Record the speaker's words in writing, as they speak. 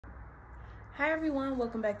Hi everyone,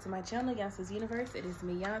 welcome back to my channel, Yansas Universe. It is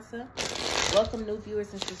me, Yansa. Welcome new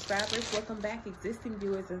viewers and subscribers. Welcome back existing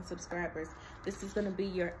viewers and subscribers. This is going to be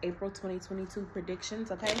your April 2022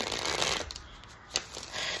 predictions, okay?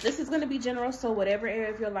 This is going to be general, so whatever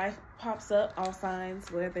area of your life pops up, all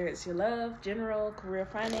signs, whether it's your love, general, career,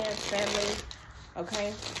 finance, family,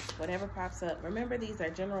 okay? Whatever pops up. Remember, these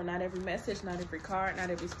are general. Not every message, not every card,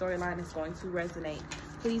 not every storyline is going to resonate.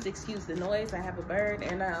 Please excuse the noise. I have a bird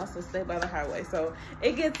and I also stay by the highway, so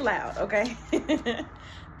it gets loud, okay?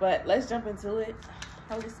 But let's jump into it.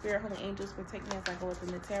 Holy Spirit, Holy Angels, protect me as I go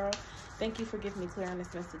within the tarot. Thank you for giving me clear,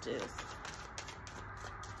 honest messages.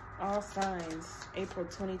 All signs, April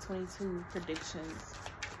 2022 predictions.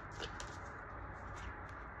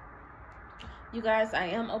 You guys, I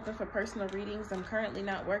am open for personal readings. I'm currently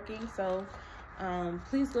not working, so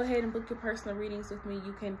please go ahead and book your personal readings with me.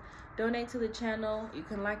 You can donate to the channel. You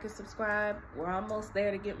can like and subscribe. We're almost there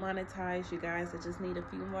to get monetized, you guys. I just need a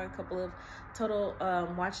few more, couple of total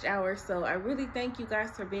watched hours. So I really thank you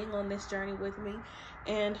guys for being on this journey with me.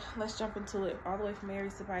 And let's jump into it, all the way from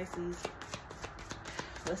Aries to Pisces.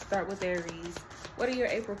 Let's start with Aries. What are your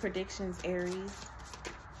April predictions, Aries?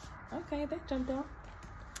 Okay, that jumped off.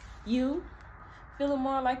 You feeling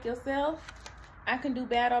more like yourself? I can do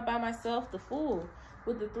bad all by myself. The Fool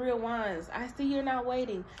with the Three of Wands. I see you're not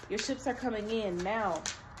waiting. Your ships are coming in now.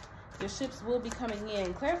 Your ships will be coming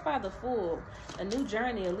in. Clarify the Fool. A new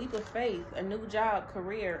journey, a leap of faith, a new job,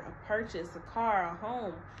 career, a purchase, a car, a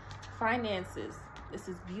home, finances. This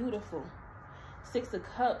is beautiful. Six of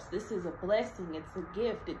Cups. This is a blessing. It's a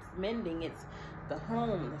gift. It's mending. It's the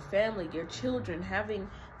home, the family, your children, having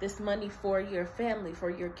this money for your family, for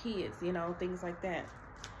your kids, you know, things like that.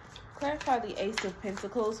 Clarify the Ace of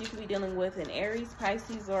Pentacles. You could be dealing with an Aries,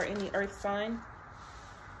 Pisces, or any earth sign.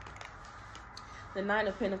 The Nine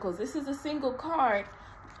of Pentacles. This is a single card,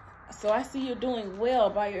 so I see you're doing well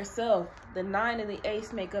by yourself. The 9 and the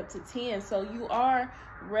Ace make up to 10, so you are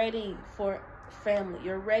ready for family.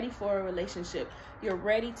 You're ready for a relationship. You're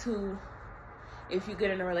ready to, if you get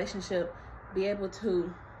in a relationship, be able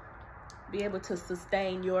to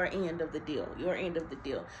sustain your end of the deal. Your end of the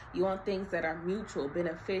deal. You want things that are mutual,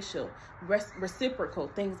 beneficial, reciprocal,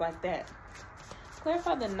 things like that.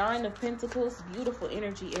 Clarify the Nine of Pentacles. Beautiful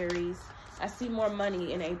energy, Aries. I see more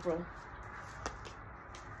money in April.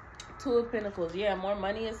 Two of Pentacles. Yeah, more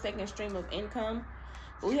money, a second stream of income.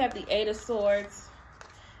 But we have the Eight of Swords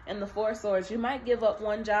and the Four of Swords. You might give up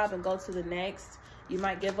one job and go to the next. You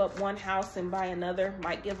might give up one house and buy another.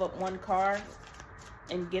 Might give up one car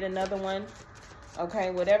and get another one.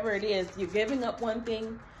 Okay, whatever it is, you're giving up one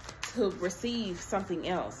thing to receive something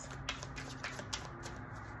else.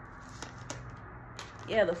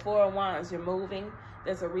 Yeah, the Four of Wands, you're moving.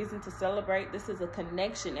 There's a reason to celebrate. This is a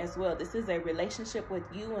connection as well. This is a relationship with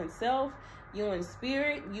you and self, you and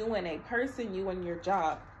spirit, you and a person, you and your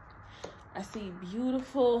job. I see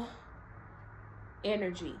beautiful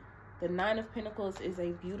energy. The Nine of Pentacles is a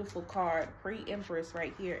beautiful card. Pre-Empress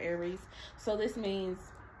right here, Aries. So this means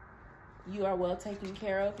you are well taken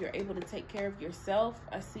care of. You're able to take care of yourself.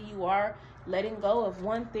 I see you are letting go of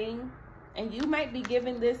one thing. And you might be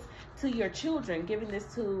giving this to your children. Giving this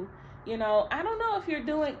to, you know, I don't know if you're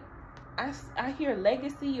doing, I hear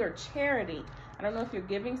legacy or charity. I don't know if you're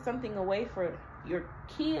giving something away for your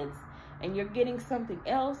kids and you're getting something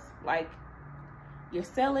else. Like you're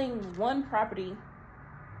selling one property,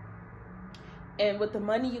 and with the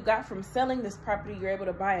money you got from selling this property, you're able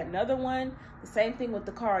to buy another one. The same thing with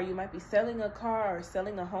the car. You might be selling a car or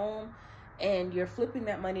selling a home, and you're flipping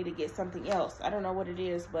that money to get something else. I don't know what it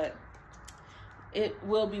is, but it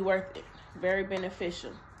will be worth it. Very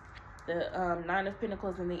beneficial. The Nine of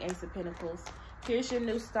Pentacles and the Ace of Pentacles. Here's your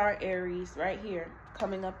new star, Aries, right here,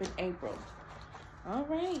 coming up in April. All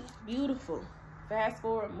right, beautiful. Fast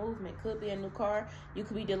forward movement. Could be a new car. You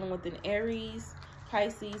could be dealing with an Aries,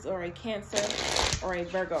 Pisces, or a Cancer, or a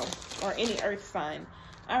Virgo, or any earth sign.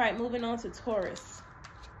 All right, moving on to Taurus.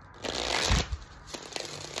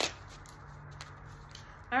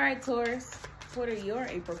 All right, Taurus, what are your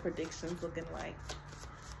April predictions looking like?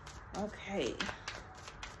 Okay.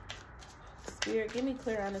 Spirit, give me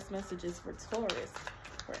clear, honest messages for Taurus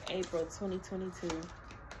for April 2022.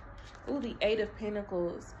 Ooh, the Eight of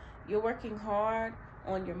Pentacles. You're working hard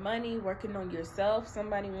on your money, working on yourself.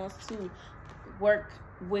 Somebody wants to work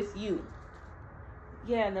with you.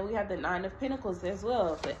 Yeah, and then we have the Nine of Pentacles as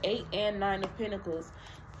well. The 8 and 9 of Pentacles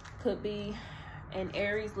could be an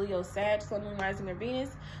Aries, Leo, Sag, Sun, Moon, Rising, or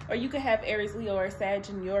Venus, or you could have Aries, Leo, or Sag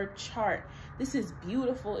in your chart. This is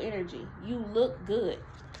beautiful energy. You look good.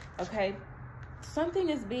 Okay, something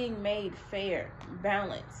is being made fair,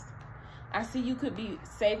 balanced. I see you could be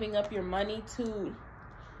saving up your money to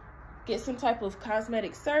get some type of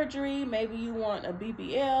cosmetic surgery. Maybe you want a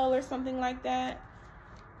BBL or something like that.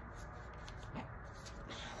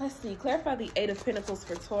 Let's see. Clarify the 8 of Pentacles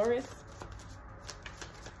for Taurus.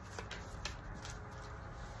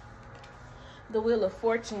 The Wheel of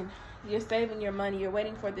Fortune. You're saving your money. You're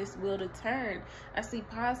waiting for this wheel to turn. I see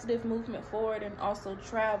positive movement forward and also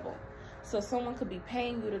travel. So someone could be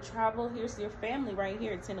paying you to travel. Here's your family right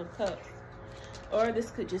here, 10 of Cups. Or this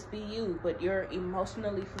could just be you, but you're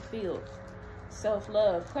emotionally fulfilled.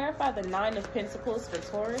 Self-love. Clarify the 9 of Pentacles for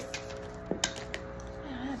Taurus.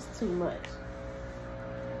 That's too much.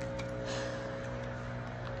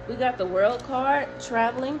 We got the World card,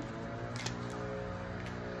 traveling.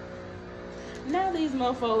 Now these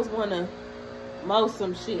mofos want to mow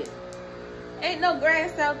some shit. Ain't no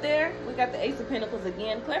grass out there. We got the Ace of Pentacles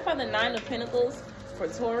again. Clarify the 9 of Pentacles for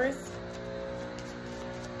Taurus.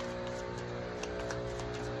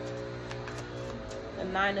 The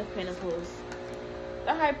 9 of Pentacles.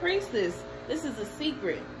 The High Priestess. This is a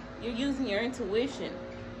secret. You're using your intuition.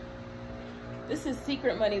 This is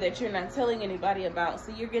secret money that you're not telling anybody about.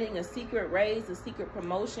 So you're getting a secret raise, a secret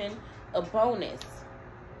promotion, a bonus.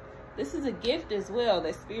 This is a gift as well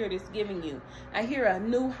that Spirit is giving you. I hear a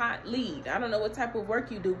new hot lead. I don't know what type of work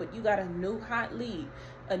you do, but you got a new hot lead,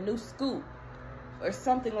 a new scoop, or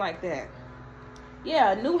something like that.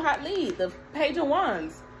 Yeah, a new hot lead, the Page of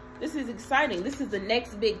Wands. This is exciting. This is the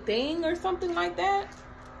next big thing or something like that.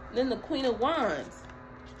 Then the Queen of Wands.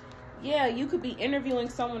 Yeah, you could be interviewing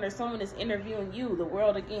someone or someone is interviewing you. The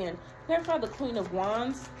World again. Clarify the Queen of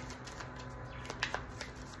Wands.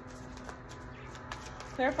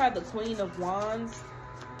 Clarify the Queen of Wands.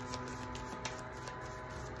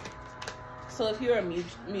 So if you're a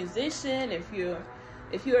musician, if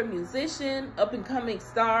you're a musician, up and coming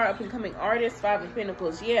star, up and coming artist, 5 of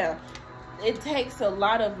Pentacles. Yeah, it takes a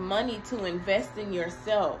lot of money to invest in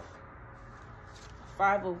yourself.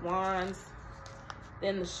 5 of Wands.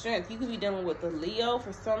 Then the Strength. You could be dealing with a Leo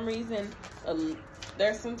for some reason.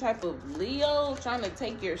 There's some type of Leo trying to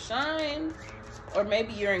take your shine. Or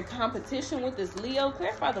maybe you're in competition with this Leo.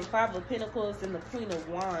 Clarify the 5 of Pentacles and the Queen of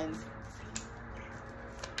Wands.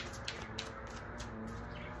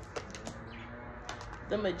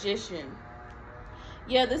 The Magician.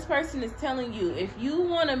 Yeah, this person is telling you, if you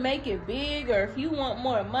want to make it big, or if you want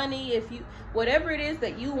more money, whatever it is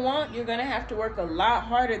that you want, you're going to have to work a lot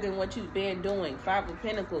harder than what you've been doing. 5 of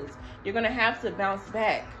Pentacles. You're going to have to bounce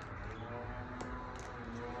back.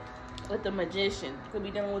 With the Magician. Could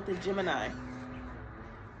be dealing with the Gemini.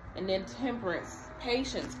 And then Temperance.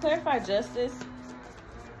 Patience. Clarify Justice.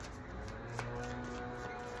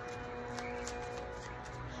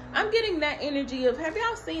 I'm getting that energy of, have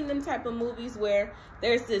y'all seen them type of movies where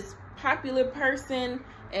there's this popular person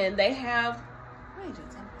and they have,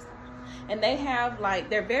 like,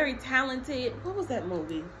 they're very talented. What was that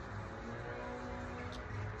movie?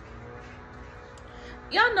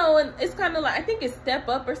 Y'all know, and it's kind of like, I think it's Step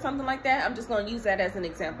Up or something like that. I'm just going to use that as an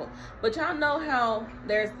example. But y'all know how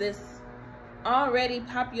there's this already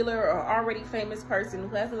popular or already famous person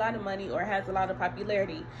who has a lot of money or has a lot of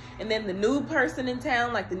popularity, and then the new person in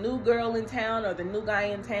town, like the new girl in town or the new guy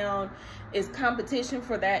in town, is competition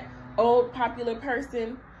for that old popular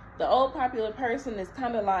person. The old popular person is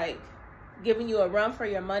kind of like giving you a run for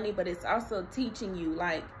your money, but it's also teaching you,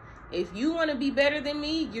 like, if you want to be better than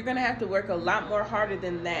me, you're gonna have to work a lot more harder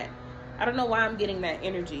than that. I don't know why I'm getting that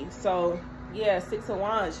energy. So yeah, 6 of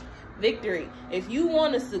Wands. Victory. If you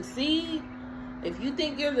want to succeed, if you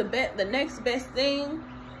think you're the next best thing,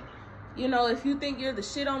 you know, if you think you're the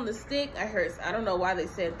shit on the stick, I don't know why they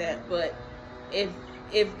said that, but if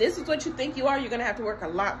this is what you think you are, you're gonna have to work a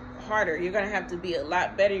lot harder. You're gonna have to be a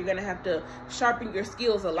lot better. You're gonna have to sharpen your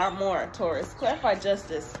skills a lot more, Taurus. Clarify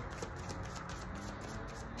Justice.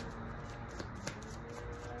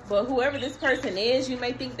 But whoever this person is, you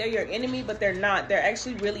may think they're your enemy, but they're not. They're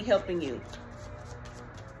actually really helping you.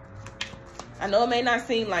 I know it may not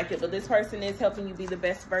seem like it, but this person is helping you be the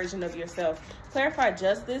best version of yourself. Clarify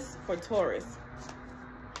Justice for Taurus.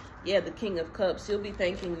 Yeah, the King of Cups. You'll be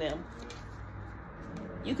thanking them.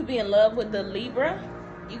 You could be in love with the Libra.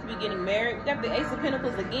 You could be getting married. We got the Ace of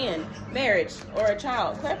Pentacles again. Marriage or a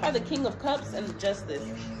child. Clarify the King of Cups and the Justice.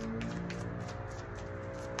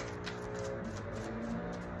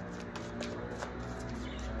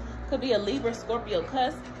 Could be a Libra, Scorpio,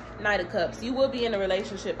 cusp. Knight of Cups. You will be in a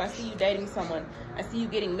relationship. I see you dating someone. I see you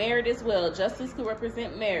getting married as well. Justice could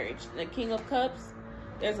represent marriage. The King of Cups.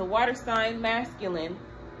 There's a water sign, masculine,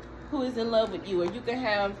 who is in love with you. Or you can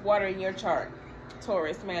have water in your chart.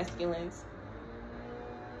 Taurus, masculines.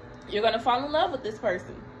 You're going to fall in love with this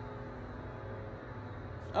person.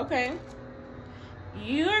 Okay.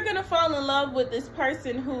 You're going to fall in love with this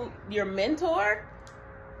person who, your mentor,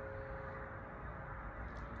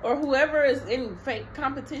 or whoever is in fake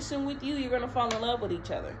competition with you. You're going to fall in love with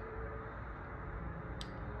each other.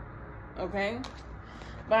 Okay.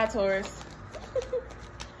 Bye, Taurus.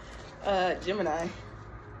 Gemini.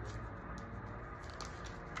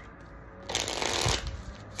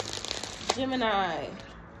 Gemini.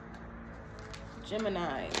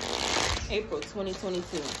 Gemini. April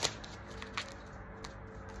 2022.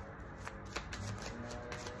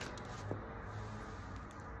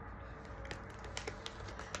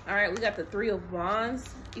 All right, we got the Three of Wands.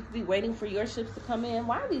 You could be waiting for your ships to come in.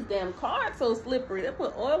 Why are these damn cards so slippery? They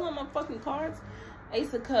put oil on my fucking cards.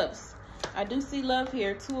 Ace of Cups. I do see love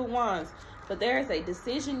here. Two of Wands. But there is a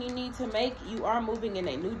decision you need to make. You are moving in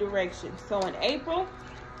a new direction. So in April,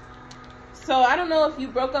 so I don't know if you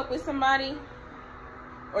broke up with somebody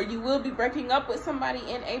or you will be breaking up with somebody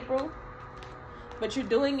in April, but you're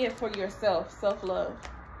doing it for yourself, self-love.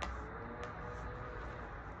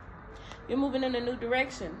 You're moving in a new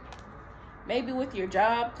direction. Maybe with your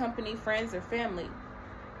job, company, friends, or family.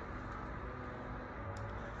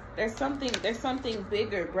 There's something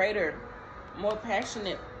bigger, greater, more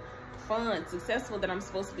passionate, fun, successful that I'm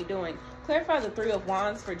supposed to be doing. Clarify the Three of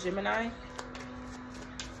Wands for Gemini.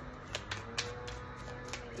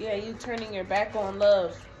 Yeah, you turning your back on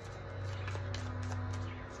love.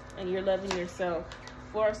 And you're loving yourself.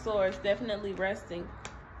 Four of Swords, definitely resting.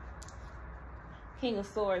 King of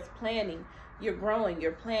Swords, planning. You're growing,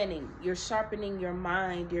 you're planning, you're sharpening your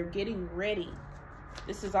mind, you're getting ready.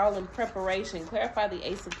 This is all in preparation. Clarify the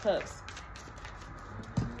Ace of Cups.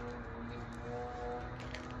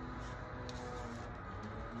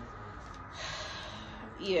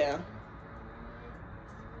 Yeah.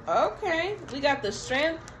 Okay. We got the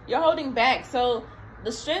Strength. You're holding back. So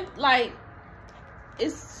the Strength, like,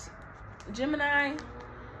 it's Gemini.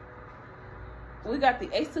 We got the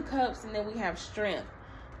Ace of Cups, and then we have Strength.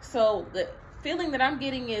 So the feeling that I'm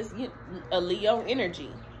getting is a Leo energy.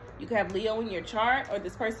 You can have Leo in your chart, or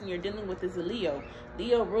this person you're dealing with is a Leo.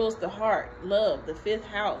 Leo rules the heart, love, the 5th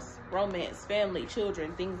house, romance, family,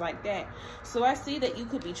 children, things like that. So I see that you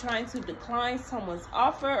could be trying to decline someone's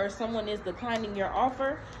offer, or someone is declining your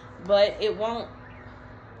offer, but it won't.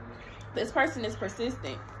 This person is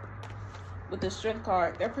persistent. With the Strength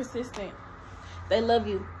card, they're persistent. They love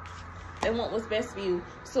you. They want what's best for you.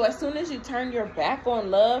 So as soon as you turn your back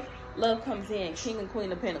on love, love comes in. King and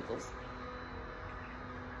Queen of Pentacles.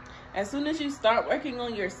 As soon as you start working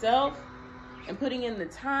on yourself and putting in the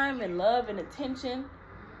time and love and attention,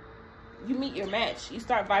 you meet your match. You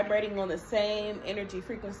start vibrating on the same energy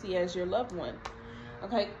frequency as your loved one.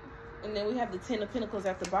 Okay? And then we have the 10 of Pentacles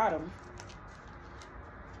at the bottom.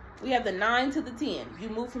 We have the 9 to the 10. You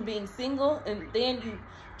move from being single, and then you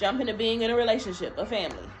jump into being in a relationship, a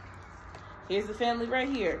family. Here's the family right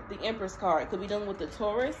here. The Empress card. Could be done with the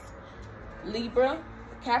Taurus, Libra,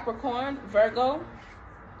 Capricorn, Virgo,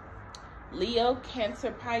 Leo,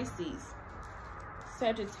 Cancer, Pisces,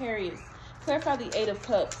 Sagittarius. Clarify the 8 of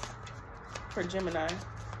Cups for Gemini.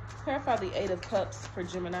 Clarify the 8 of Cups for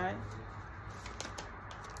Gemini.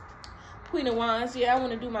 Queen of Wands. Yeah, I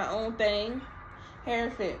want to do my own thing.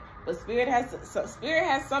 Hierophant. But Spirit has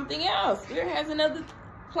something else. Spirit has another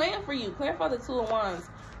plan for you. Clarify the 2 of Wands.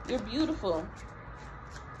 You're beautiful.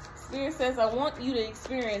 Spirit says, I want you to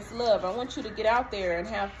experience love. I want you to get out there and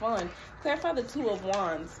have fun. Clarify the 2 of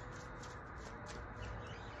Wands.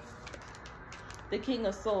 The King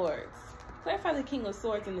of Swords. Clarify the King of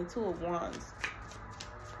Swords and the 2 of Wands.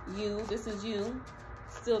 You, this is you,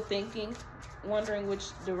 still thinking, wondering which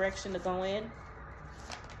direction to go in.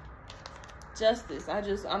 Justice.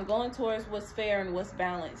 I'm going towards what's fair and what's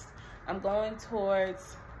balanced. I'm going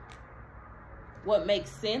towards what makes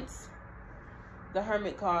sense. The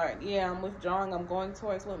Hermit card. Yeah, I'm withdrawing. I'm going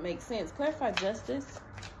towards what makes sense. Clarify Justice.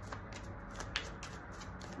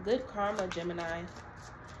 Good karma, Gemini.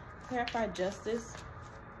 Clarify Justice.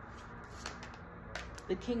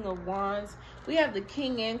 The King of Wands. We have the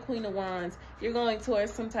King and Queen of Wands. You're going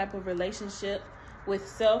towards some type of relationship with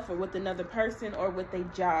self or with another person or with a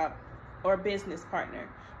job or business partner.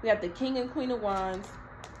 We have the King and Queen of Wands.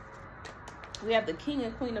 We have the King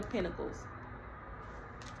and Queen of Pentacles.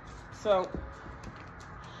 So,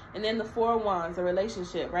 and then the 4 of Wands, a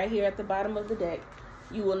relationship right here at the bottom of the deck.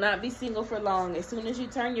 You will not be single for long. As soon as you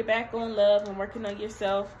turn your back on love and working on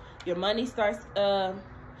yourself, your money starts,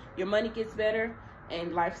 your money gets better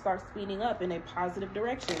and life starts speeding up in a positive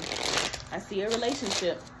direction. I see a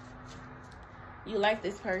relationship. You like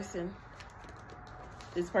this person.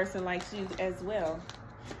 This person likes you as well.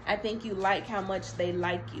 I think you like how much they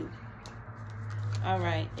like you. All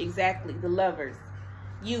right, exactly. The Lovers.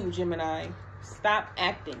 You, Gemini. Stop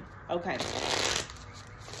acting. Okay.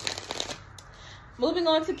 Moving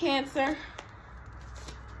on to Cancer.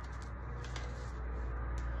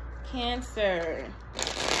 Cancer.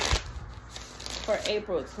 For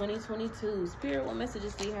April 2022. Spirit, what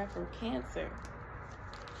messages do you have for Cancer?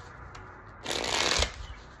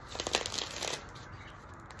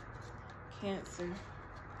 Cancer.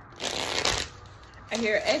 I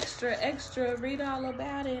hear extra, extra. Read all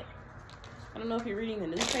about it. I don't know if you're reading the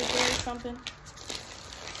newspaper or something.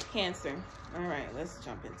 Cancer. All right, let's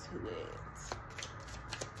jump into it.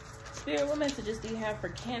 Spirit, what messages do you have for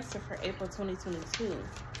Cancer for April 2022?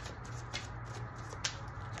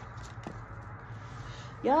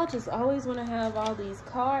 Y'all just always want to have all these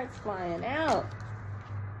cards flying out.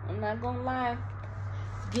 I'm not gonna lie.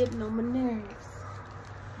 It's getting on my nerves.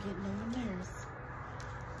 Getting on my nerves.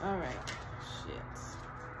 All right. Shit.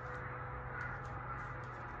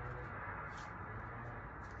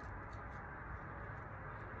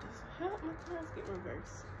 How did my cards get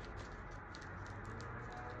reversed?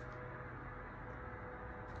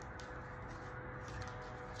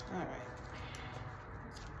 All right.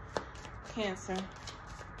 Cancer.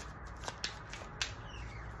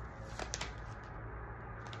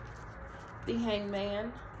 The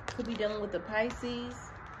Hangman could be dealing with the Pisces.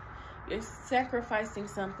 You're sacrificing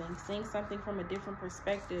something, seeing something from a different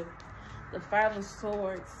perspective. The Five of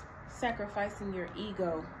Swords, sacrificing your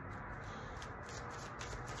ego.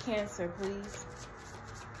 Cancer, please.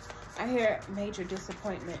 I hear major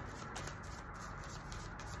disappointment.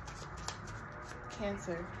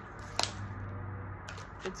 Cancer.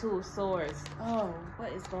 The Two of Swords. Oh,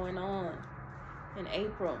 what is going on in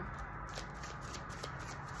April?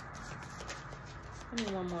 Give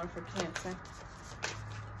me one more for Cancer.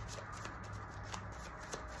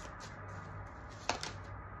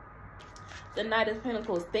 The Knight of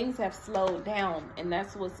Pentacles. Things have slowed down, and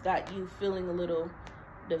that's what's got you feeling a little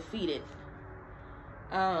defeated.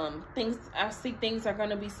 I see things are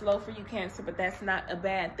going to be slow for you, Cancer, but that's not a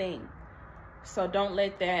bad thing. So don't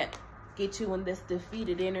let that get you in this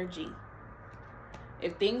defeated energy.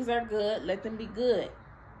 If things are good, let them be good.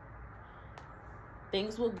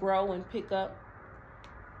 Things will grow and pick up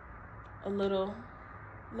a little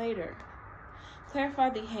later.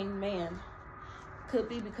 Clarify the Hangman. Could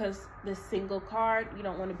be because the single card, you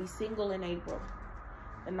don't want to be single in April.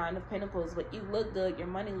 The Nine of Pentacles, but you look good, your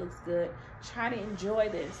money looks good. Try to enjoy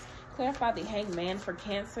this. Clarify the Hangman for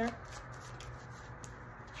Cancer.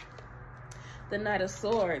 The Knight of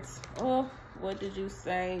Swords. Oh, what did you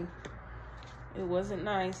say? It wasn't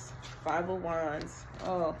nice. Five of Wands.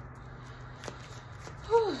 Oh.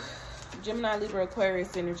 Whew. Gemini, Libra,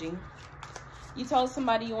 Aquarius energy. You told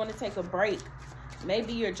somebody you want to take a break.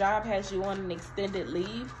 Maybe your job has you on an extended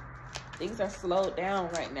leave. Things are slowed down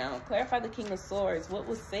right now. Clarify the King of Swords. What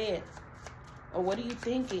was said? Or what are you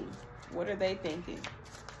thinking? What are they thinking?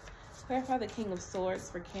 Clarify the King of Swords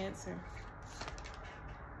for Cancer.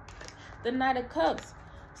 The Knight of Cups.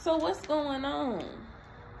 So what's going on?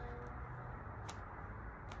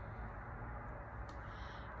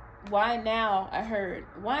 Why now? I heard.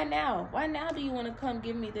 Why now? Why now do you want to come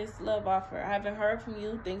give me this love offer? I haven't heard from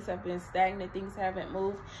you. Things have been stagnant. Things haven't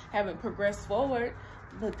moved, haven't progressed forward.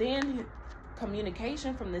 But then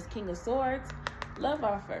communication from this King of Swords, love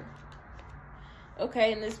offer.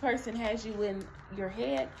 Okay, and this person has you in your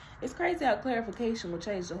head. It's crazy how clarification will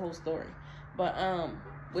change the whole story. But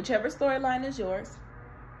whichever storyline is yours.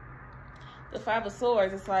 The Five of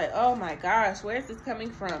Swords, it's like, oh my gosh, where is this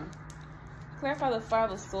coming from? Clarify the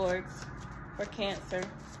Five of Swords for Cancer.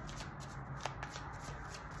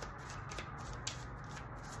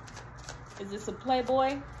 Is this a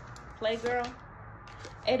playboy? Playgirl?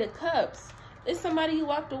 Eight of Cups. It's somebody you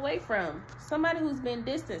walked away from. Somebody who's been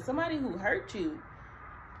distant. Somebody who hurt you.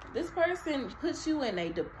 This person puts you in a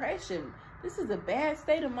depression. This is a bad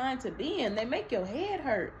state of mind to be in. They make your head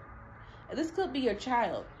hurt. And this could be your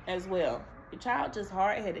child as well. Your child just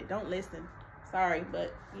hard-headed. Don't listen. Sorry,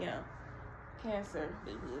 but yeah. Cancer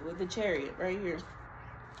with the Chariot right here.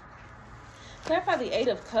 Clarify the Eight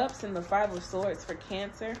of Cups and the Five of Swords for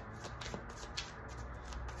Cancer.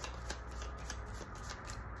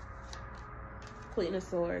 Queen of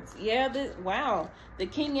Swords. Yeah, wow. The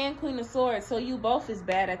King and Queen of Swords. So you both is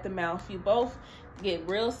bad at the mouth. You both get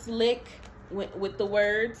real slick with the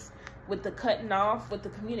words, with the cutting off, with the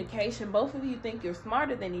communication. Both of you think you're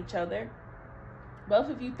smarter than each other.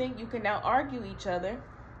 Both of you think you can now argue each other.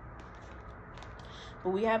 But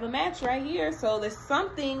we have a match right here. So there's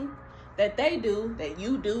something that they do that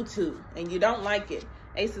you do too. And you don't like it.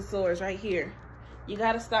 Ace of Swords right here. You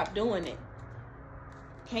got to stop doing it.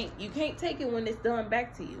 You can't take it when it's done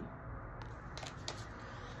back to you.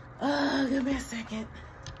 Give me a second.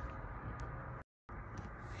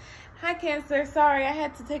 Hi, Cancer. Sorry, I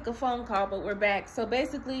had to take a phone call, but we're back. So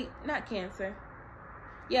basically, not Cancer.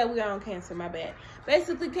 Yeah, we are on Cancer, my bad.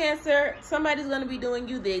 Basically, Cancer, somebody's going to be doing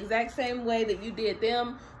you the exact same way that you did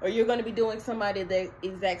them, or you're going to be doing somebody the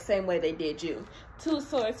exact same way they did you. Two of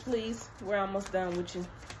Swords, please. We're almost done with you.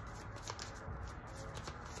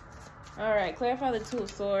 All right, clarify the Two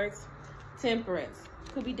of Swords. Temperance.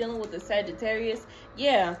 Could be dealing with the Sagittarius.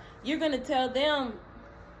 Yeah, you're going to tell them,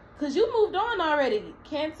 because you moved on already,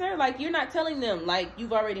 Cancer. Like, you're not telling them, like,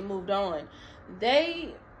 you've already moved on.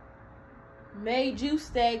 They made you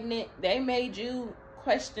stagnant. They made you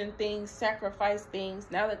question things, sacrifice things.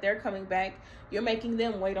 Now that they're coming back, you're making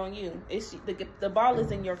them wait on you. It's the ball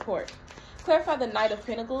is in your court. Clarify the Knight of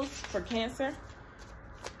Pentacles for Cancer.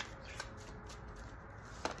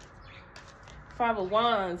 Five of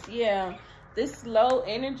Wands. Yeah, this low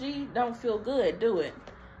energy don't feel good, do it?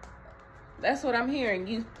 That's what I'm hearing.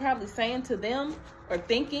 You probably saying to them or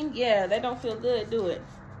thinking, yeah, that don't feel good, do it?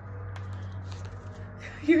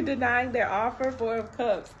 You're denying their offer. Four of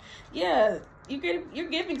Cups. Yeah, you're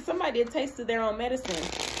giving somebody a taste of their own medicine.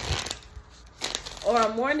 Or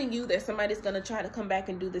I'm warning you that somebody's going to try to come back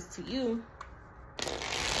and do this to you.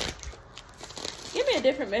 Give me a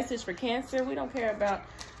different message for Cancer. We don't care about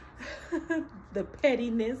the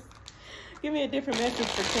pettiness. Give me a different message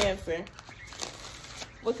for Cancer.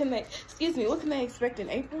 What can they, what can they expect in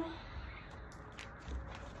April?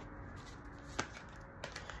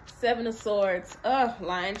 Seven of Swords.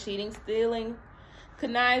 Lying, cheating, stealing,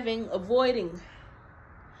 conniving, avoiding,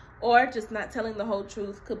 or just not telling the whole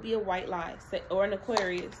truth. Could be a white lie or an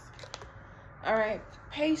Aquarius. All right,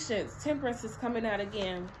 patience. Temperance is coming out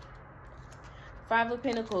again. Five of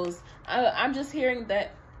Pentacles. I'm just hearing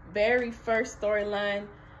that very first storyline.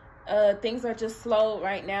 Things are just slow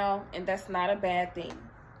right now, and that's not a bad thing.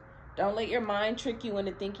 Don't let your mind trick you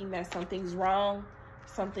into thinking that something's wrong,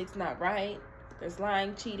 something's not right. There's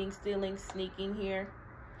lying, cheating, stealing, sneaking here.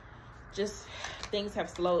 Just things have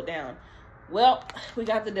slowed down. Well, we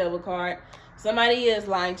got the Devil card. Somebody is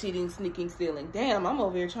lying, cheating, sneaking, stealing. Damn, I'm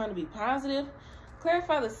over here trying to be positive.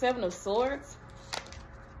 Clarify the Seven of Swords.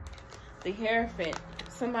 The Hierophant.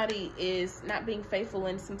 Somebody is not being faithful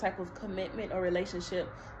in some type of commitment or relationship,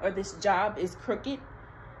 or this job is crooked.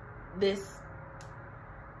 This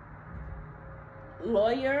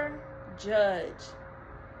lawyer, judge,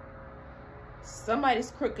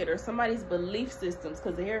 somebody's crooked, or somebody's belief systems,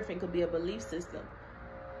 because the Hierophant could be a belief system.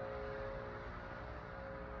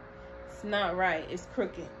 It's not right. It's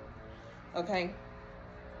crooked. Okay.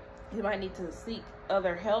 You might need to seek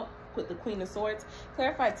other help with the Queen of Swords.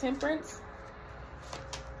 Clarify Temperance.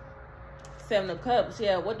 Seven of Cups.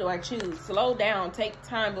 Yeah, what do I choose? Slow down. Take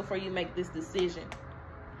time before you make this decision.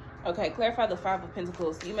 Okay, clarify the Five of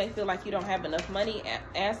Pentacles. You may feel like you don't have enough money,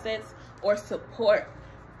 assets, or support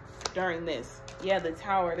during this. Yeah, the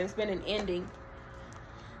Tower. There's been an ending.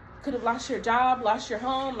 Could have lost your job, lost your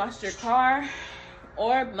home, lost your car,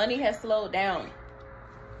 or money has slowed down.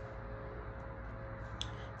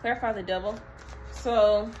 Clarify the Devil.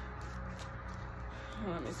 So,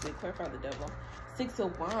 let me see. Clarify the Devil. Six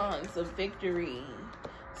of Wands of victory.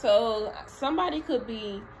 So, somebody could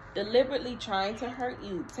be deliberately trying to hurt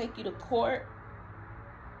you, take you to court.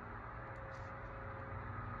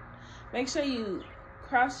 Make sure you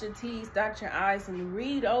cross your T's, dot your I's, and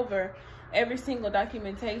read over every single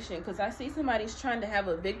documentation, because I see somebody's trying to have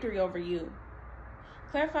a victory over you.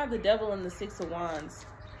 Clarify the Devil and the Six of Wands.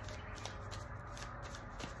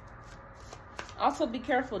 Also, be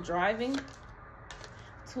careful driving.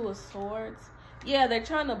 Two of Swords. Yeah, they're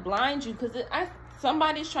trying to blind you, because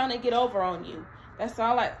somebody's trying to get over on you. That's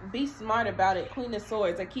all. Be smart about it. Queen of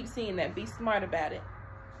Swords. I keep seeing that. Be smart about it.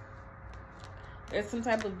 There's some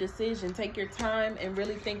type of decision. Take your time and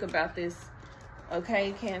really think about this.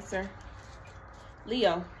 Okay, Cancer.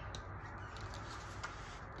 Leo.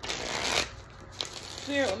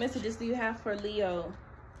 Spirit, what messages do you have for Leo?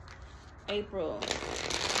 April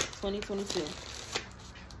 2022.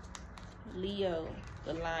 Leo,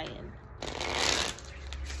 the Lion.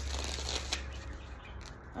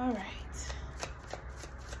 All right.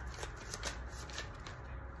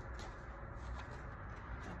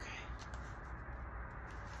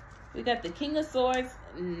 We got the King of Swords,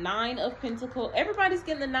 Nine of Pentacles. Everybody's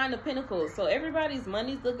getting the Nine of Pentacles. So everybody's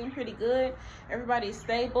money's looking pretty good. Everybody's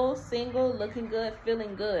stable, single, looking good,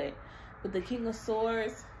 feeling good. With the King of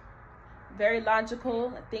Swords, very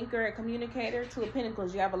logical, a thinker, a communicator. Two of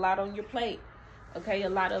Pentacles, you have a lot on your plate. Okay, a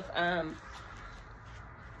lot of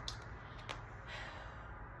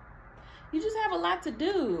You just have a lot to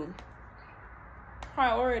do.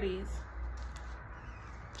 Priorities.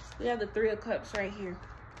 We have the Three of Cups right here.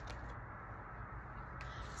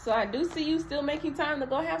 So I do see you still making time to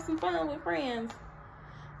go have some fun with friends.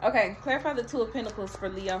 Okay, clarify the Two of Pentacles for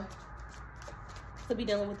Leo. Could be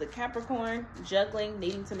dealing with the Capricorn, juggling,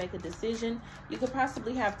 needing to make a decision. You could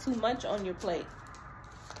possibly have too much on your plate.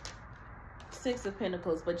 Six of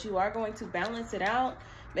Pentacles, but you are going to balance it out.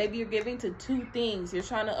 Maybe you're giving to two things. You're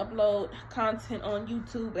trying to upload content on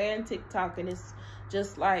YouTube and TikTok, and it's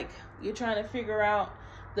just like you're trying to figure out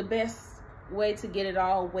the best way to get it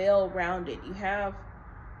all well-rounded. You have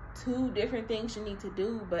two different things you need to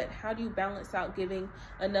do, but how do you balance out giving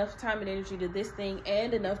enough time and energy to this thing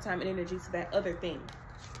and enough time and energy to that other thing?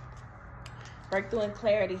 Breakthrough and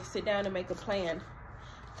clarity. Sit down and make a plan.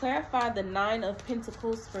 Clarify the Nine of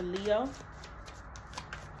Pentacles for Leo.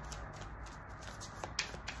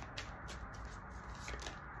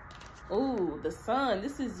 Ooh, the Sun.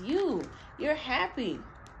 This is you. You're happy.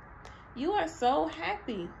 You are so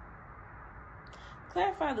happy.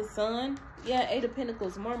 Clarify the Sun. Yeah, Eight of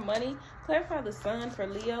Pentacles, more money. Clarify the Sun for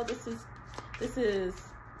Leo. This is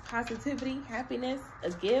positivity, happiness, a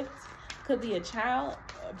gift. Could be a child,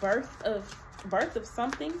 a birth of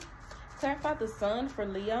something. Clarify the Sun for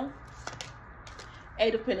Leo.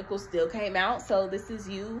 Eight of Pentacles still came out, so this is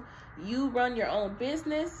you. You run your own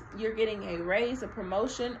business. You're getting a raise, a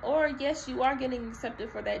promotion, or yes, you are getting accepted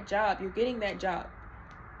for that job. You're getting that job.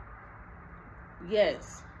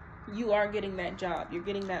 Yes. You are getting that job. You're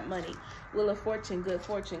getting that money. Wheel of Fortune, good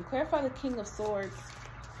fortune. Clarify the King of Swords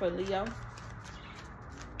for Leo.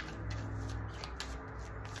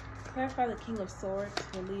 Clarify the King of Swords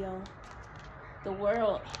for Leo. The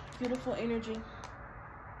World, beautiful energy.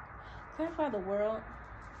 Clarify the World.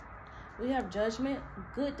 We have Judgment,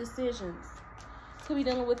 good decisions. Could be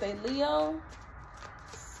dealing with a Leo,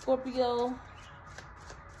 Scorpio,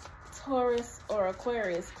 Taurus, or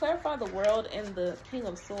Aquarius. Clarify the World and the King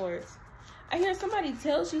of Swords. I hear somebody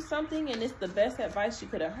tells you something and it's the best advice you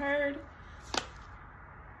could have heard.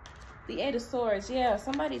 The Eight of Swords. Yeah,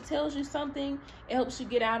 somebody tells you something, it helps you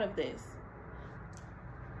get out of this.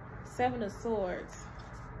 Seven of Swords.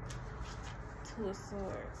 Two of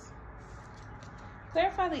Swords.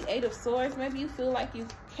 Clarify the Eight of Swords. Maybe you feel like you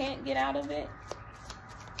can't get out of it.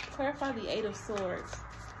 Clarify the Eight of Swords.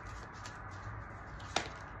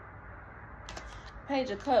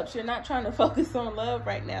 Page of Cups. You're not trying to focus on love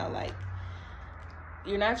right now. Like,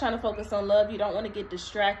 you're not trying to focus on love. You don't want to get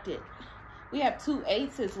distracted. We have two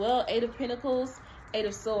eights as well. Eight of Pentacles, Eight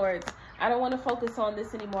of Swords. I don't want to focus on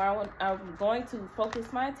this anymore. I'm going to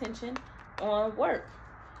focus my attention on work.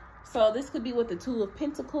 So this could be what the Two of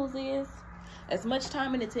Pentacles is. As much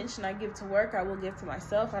time and attention I give to work, I will give to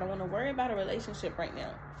myself. I don't want to worry about a relationship right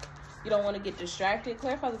now. You don't want to get distracted.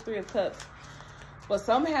 Clarify the Three of Cups. But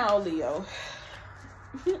somehow, Leo,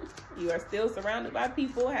 you are still surrounded by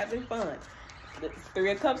people having fun. The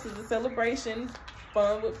Three of Cups is a celebration,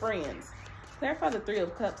 fun with friends. Clarify the Three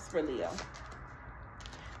of Cups for Leo.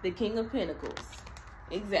 The King of Pentacles.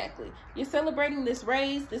 Exactly. You're celebrating this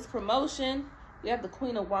raise, this promotion. You have the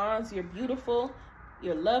Queen of Wands. You're beautiful.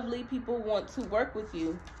 You're lovely. People want to work with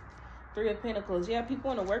you. Three of Pentacles. Yeah, people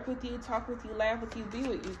want to work with you, talk with you, laugh with you, be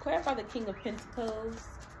with you. Clarify the King of Pentacles.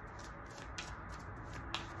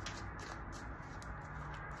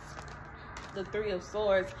 The Three of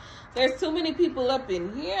Swords. There's too many people up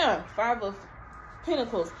in here. Five of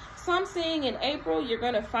Pentacles. So I'm seeing in April, you're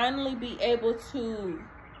going to finally be able to...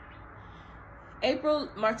 April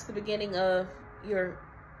marks the beginning of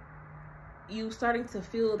you starting to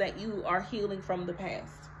feel that you are healing from the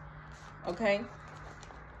past. Okay?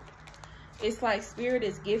 It's like Spirit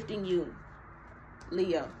is gifting you,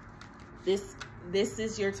 Leo. This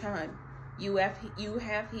is your time. You have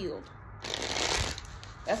healed.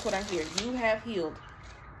 That's what I hear. You have healed.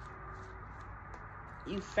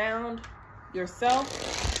 You found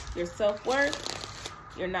yourself, your self-worth.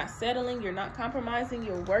 You're not settling. You're not compromising.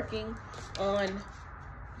 You're working on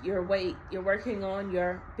your weight. You're working on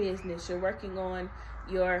your business. You're working on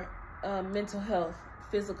your mental health,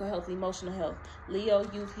 physical health, emotional health. Leo,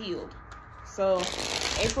 you've healed. So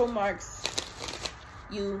April marks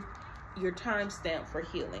your time stamp for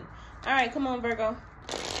healing. All right, come on, Virgo.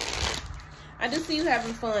 I do see you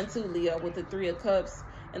having fun too, Leo, with the Three of Cups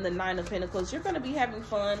and the Nine of Pentacles. You're going to be having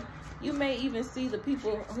fun. You may even see the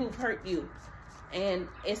people who've hurt you. And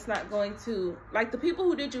it's not going to, like the people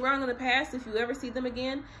who did you wrong in the past, if you ever see them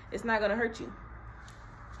again, it's not going to hurt you.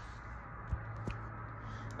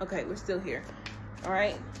 Okay, we're still here. All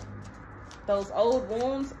right. Those old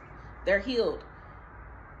wounds, they're healed.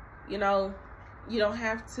 You know, You don't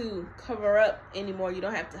have to cover up anymore. You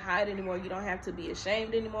don't have to hide anymore. You don't have to be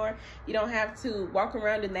ashamed anymore. You don't have to walk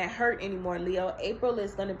around in that hurt anymore, Leo. April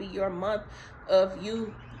is going to be your month of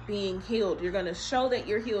you being healed. You're going to show that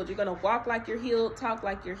you're healed. You're going to walk like you're healed, talk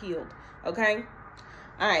like you're healed. Okay?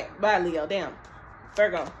 All right. Bye, Leo. Damn.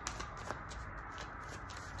 Virgo.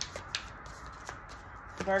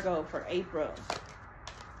 Virgo for April.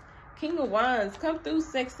 King of Wands. Come through,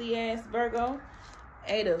 sexy ass Virgo.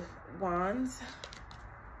 8 of Wands.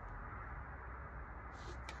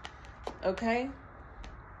 Okay.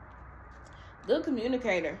 Good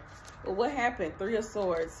communicator. But what happened? 3 of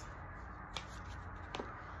Swords.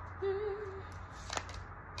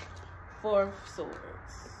 4 of Swords.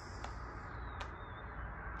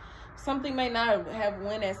 Something may not have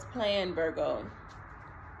went as planned, Virgo.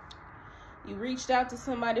 You reached out to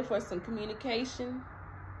somebody for some communication.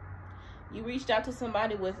 You reached out to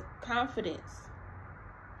somebody with confidence.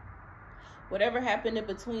 Whatever happened in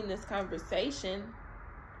between this conversation,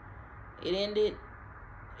 it ended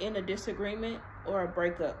in a disagreement or a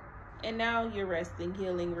breakup. And now you're resting,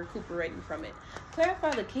 healing, recuperating from it.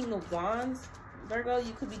 Clarify the King of Wands. Virgo,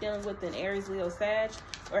 you could be dealing with an Aries, Leo, Sag,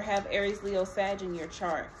 or have Aries, Leo, Sag in your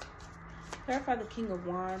chart. Clarify the King of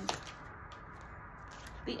Wands.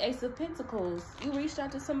 The Ace of Pentacles. You reached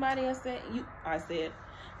out to somebody. I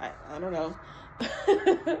don't know.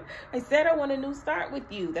 I said I want a new start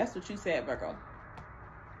with you. That's what you said, Virgo.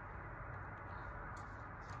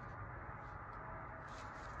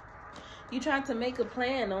 You tried to make a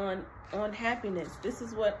plan on happiness. This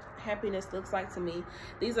is what happiness looks like to me.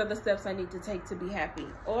 These are the steps I need to take to be happy.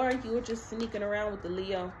 Or you were just sneaking around with the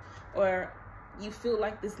Leo, or you feel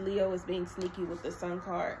like this Leo is being sneaky with the Sun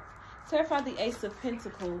card. Clarify the Ace of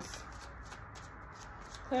Pentacles.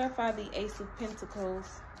 Clarify the Ace of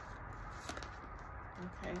Pentacles.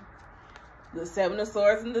 Okay. The 7 of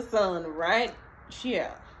Swords and the Sun, right?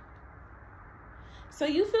 Yeah. So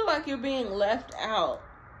you feel like you're being left out.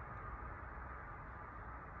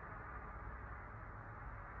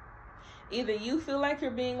 Either you feel like you're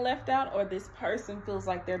being left out, or this person feels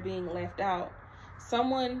like they're being left out.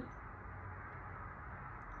 Someone,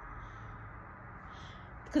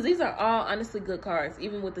 because these are all honestly good cards,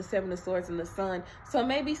 even with the 7 of Swords and the Sun. So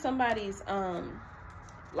maybe somebody's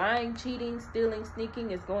lying, cheating, stealing,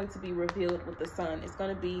 sneaking is going to be revealed with the Sun. It's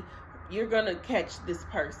going to be, you're going to catch this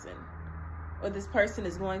person, or this person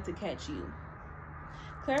is going to catch you.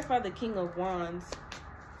 Clarify the King of Wands.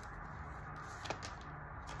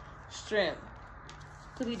 Strength.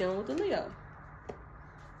 Could be done with the Leo.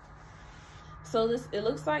 So it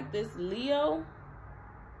looks like this Leo.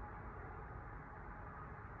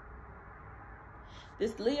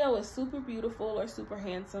 This Leo is super beautiful or super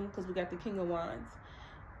handsome, because we got the King of Wands.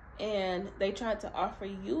 And they tried to offer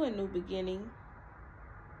you a new beginning.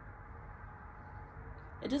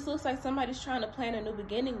 It just looks like somebody's trying to plan a new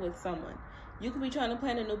beginning with someone. You could be trying to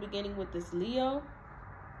plan a new beginning with this Leo.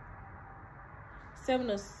 7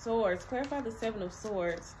 of Swords. Clarify the 7 of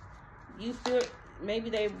Swords. You feel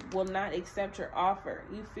maybe they will not accept your offer.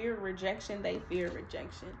 You fear rejection. They fear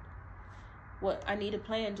rejection. What? I need a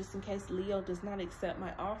plan just in case Leo does not accept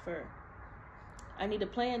my offer. I need a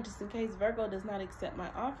plan just in case Virgo does not accept my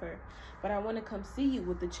offer. But I want to come see you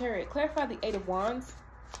with the Chariot. Clarify the 8 of Wands.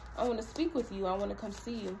 I want to speak with you. I want to come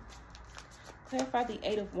see you. Clarify the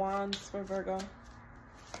 8 of Wands for Virgo.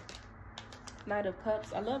 Knight of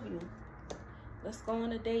Cups. I love you. Let's go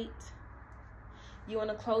on a date. You want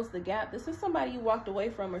to close the gap. This is somebody you walked away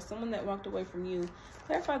from, or someone that walked away from you.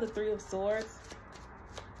 Clarify the 3 of Swords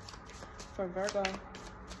for Virgo.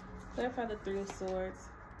 Clarify the 3 of Swords.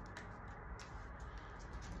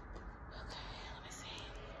 Okay, let me see.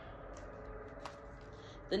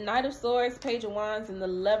 The Knight of Swords, Page of Wands, and the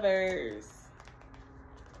Lovers.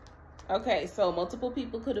 Okay, so multiple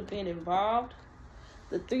people could have been involved.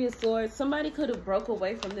 The 3 of Swords, somebody could have broke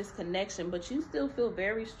away from this connection, but you still feel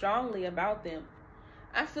very strongly about them.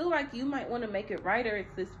 I feel like you might want to make it right, or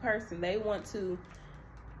it's this person. They want to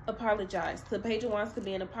apologize. The Page of Wands could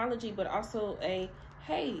be an apology, but also a,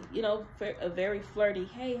 hey, you know, a very flirty,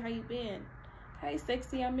 hey, how you been? Hey,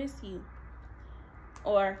 sexy, I miss you.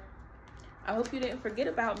 Or, I hope you didn't forget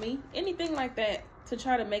about me. Anything like that to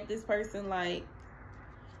try to make this person, like,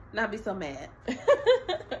 not be so mad.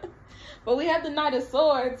 But we have the Knight of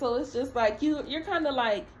Swords, so it's just like you're kind of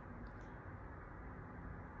like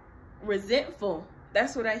resentful.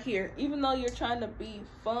 That's what I hear. Even though you're trying to be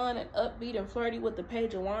fun and upbeat and flirty with the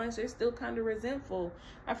Page of Wands, you're still kind of resentful.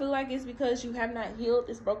 I feel like it's because you have not healed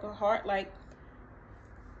this broken heart. Like,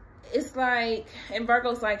 it's like, and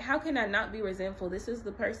Virgo's like, how can I not be resentful? This is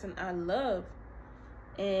the person I love.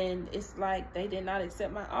 And it's like they did not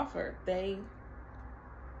accept my offer. They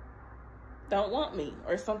don't want me,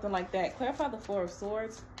 or something like that. Clarify the Four of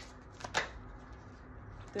Swords,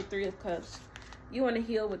 the Three of Cups. You want to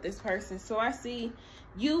heal with this person. So I see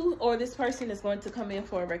you or this person is going to come in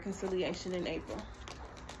for a reconciliation in April.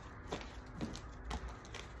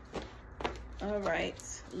 All right,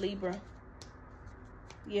 Libra.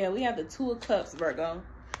 Yeah, we have the Two of Cups, Virgo.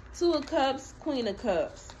 Two of Cups, Queen of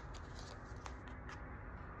Cups.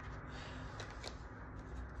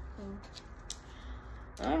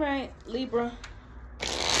 All right, Libra.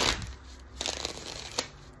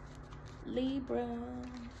 Libra.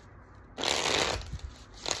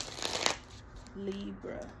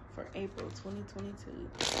 Libra for April 2022.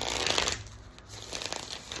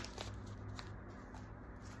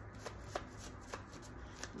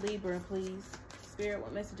 Libra, please. Spirit,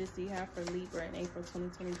 what messages do you have for Libra in April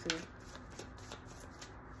 2022?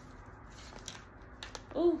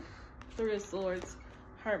 Ooh, Three of Swords.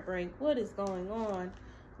 Heartbreak. What is going on?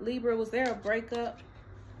 Libra, was there a breakup?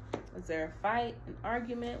 Was there a fight, an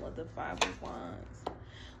argument with the Five of Wands?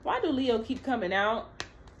 Why do Leo keep coming out?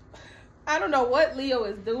 I don't know what Leo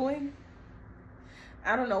is doing.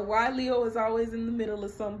 I don't know why Leo is always in the middle of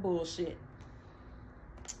some bullshit.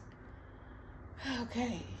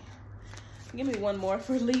 Okay. Give me one more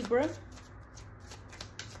for Libra.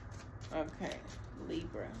 Okay.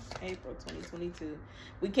 Libra, April 2022.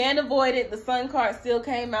 We can't avoid it. The Sun card still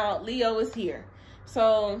came out. Leo is here.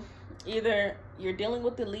 So either you're dealing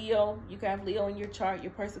with the Leo, you can have Leo in your chart,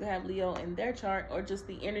 your person can have Leo in their chart, or just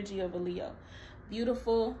the energy of a Leo.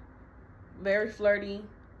 Beautiful, very flirty,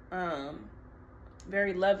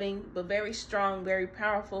 very loving, but very strong, very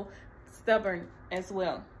powerful, stubborn as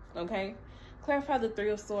well. Okay, clarify the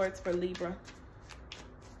Three of Swords for Libra.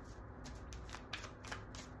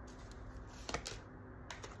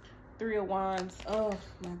 Three of Wands. Oh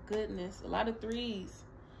my goodness, a lot of threes.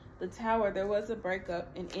 The Tower, there was a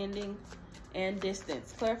breakup, an ending, and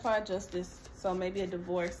distance. Clarify justice, so maybe a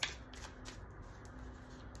divorce.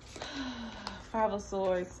 Five of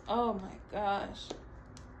Swords. Oh my gosh.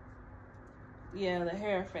 Yeah, the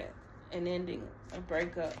Hierophant, an ending, a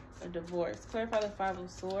breakup, a divorce. Clarify the Five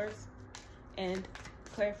of Swords and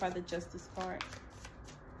clarify the Justice card.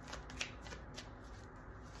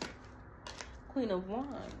 Queen of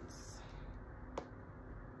Wands.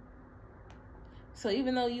 So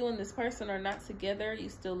even though you and this person are not together, you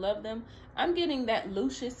still love them. I'm getting that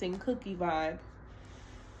Lucius and Cookie vibe.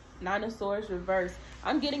 Nine of Swords reverse.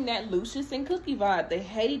 I'm getting that Lucius and Cookie vibe. They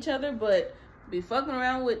hate each other, but be fucking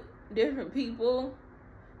around with different people,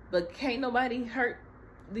 but can't nobody hurt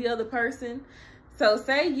the other person. So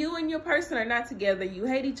say you and your person are not together, you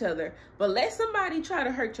hate each other, but let somebody try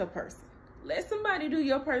to hurt your person. Let somebody do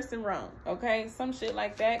your person wrong, okay? Some shit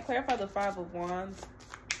like that. Clarify the Five of Wands.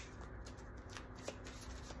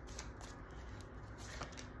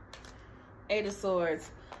 Eight of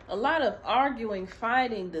Swords. A lot of arguing,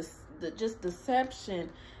 fighting, just deception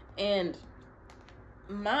and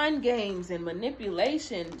mind games and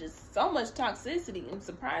manipulation. Just so much toxicity. I'm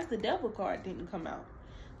surprised the Devil card didn't come out.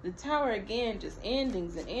 The Tower again, just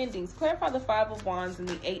endings and endings. Clarify the Five of Wands and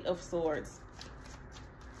the Eight of Swords.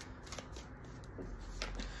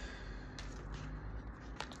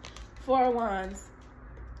 Four of Wands.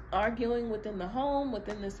 Arguing within the home,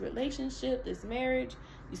 within this relationship, this marriage.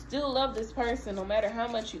 You still love this person no matter how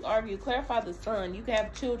much you argue. Clarify the Sun. You can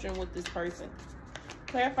have children with this person.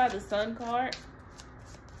 Clarify the Sun card.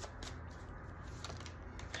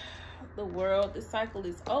 The World. This cycle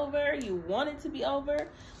is over. You want it to be over.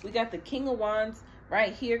 We got the King of Wands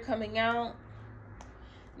right here coming out.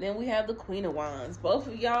 Then we have the Queen of Wands. Both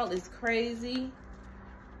of y'all is crazy.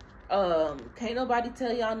 Can't nobody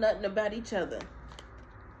tell y'all nothing about each other.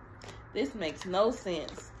 This makes no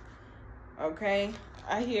sense. Okay,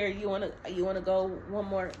 I hear you wanna go one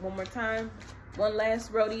more time, one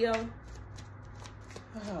last rodeo.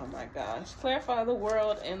 Oh my gosh. Clarify the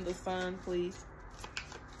World and the Sun, please.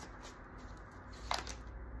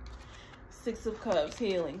 Six of Cups,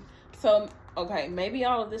 healing. So, okay, maybe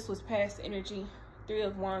all of this was past energy. Three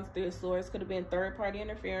of Wands, Three of Swords. Could have been third-party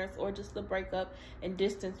interference or just the breakup, and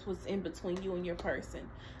distance was in between you and your person.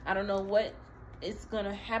 I don't know what is going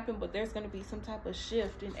to happen, but there's going to be some type of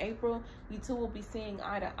shift in April. You two will be seeing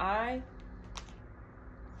eye to eye.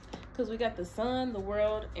 Because we got the Sun, the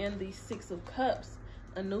World, and the Six of Cups.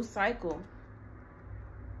 A new cycle.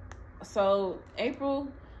 So, April,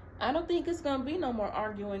 I don't think it's going to be no more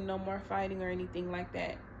arguing, no more fighting or anything like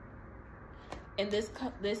that. And this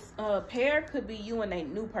pair could be you and a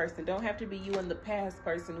new person. Don't have to be you and the past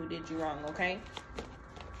person who did you wrong, okay?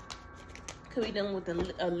 Could be dealing with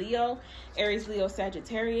a Leo, Aries, Leo,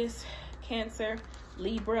 Sagittarius, Cancer,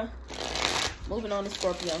 Libra. Moving on to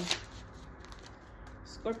Scorpio.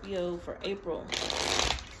 Scorpio for April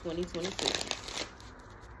 2026.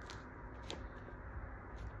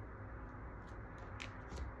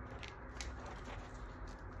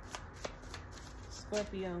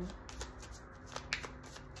 Scorpio.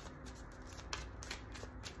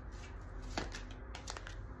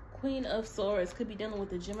 Queen of Swords could be dealing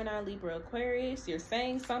with the Gemini, Libra, Aquarius. You're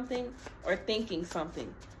saying something or thinking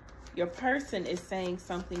something. Your person is saying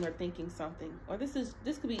something or thinking something. Or this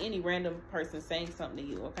could be any random person saying something to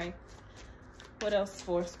you, okay? What else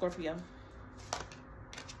for Scorpio?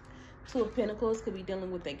 Two of Pentacles could be dealing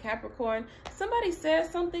with a Capricorn. Somebody says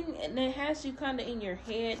something and it has you kind of in your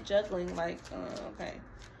head juggling like, okay,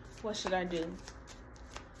 what should I do?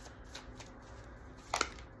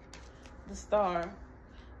 The Star.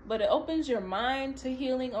 But it opens your mind to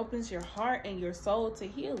healing, opens your heart and your soul to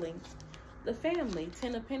healing. The Family,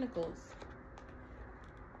 Ten of Pentacles.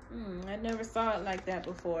 I never saw it like that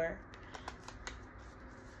before.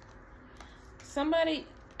 Somebody,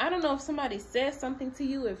 I don't know if somebody says something to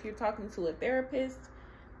you, if you're talking to a therapist,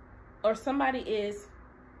 or somebody is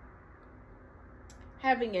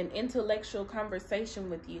having an intellectual conversation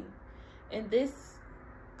with you. And this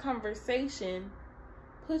conversation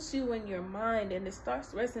puts you in your mind and it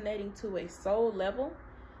starts resonating to a soul level,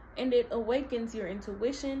 and it awakens your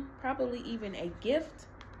intuition, probably even a gift.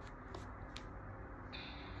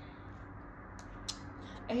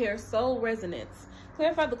 I hear soul resonance.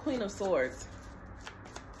 Clarify the Queen of Swords.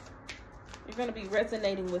 You're going to be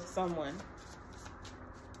resonating with someone.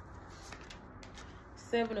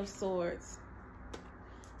 Seven of Swords.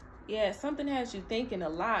 Yeah, something has you thinking a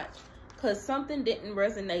lot because something didn't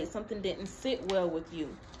resonate. Something didn't sit well with you.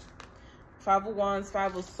 Five of Wands,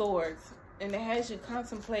 Five of Swords. And it has you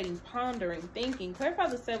contemplating, pondering, thinking. Clarify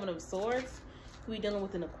the Seven of Swords. We're dealing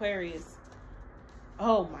with an Aquarius.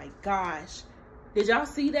 Oh my gosh. Did y'all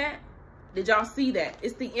see that? Did y'all see that?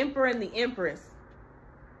 It's the Emperor and the Empress.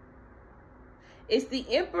 It's the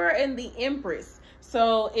Emperor and the Empress.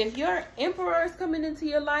 So if your Emperor is coming into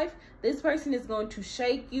your life, this person is going to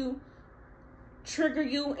shake you, trigger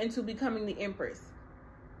you into becoming the Empress.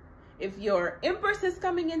 If your Empress is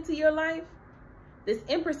coming into your life, this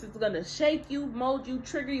Empress is going to shake you, mold you,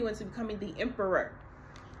 trigger you into becoming the Emperor.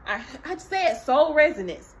 I said soul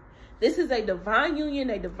resonance. This is a divine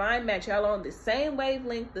union, a divine match. Y'all on the same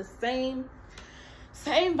wavelength, the same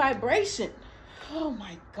vibration. Oh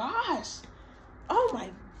my gosh. Oh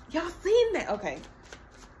my, y'all seen that? Okay.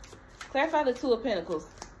 Clarify the Two of Pentacles.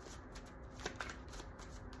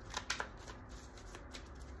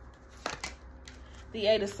 The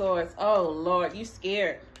Eight of Swords. Oh Lord, you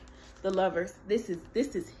scared. The Lovers. This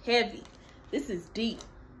is heavy. This is deep.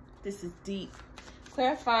 This is deep.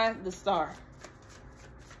 Clarify the Star.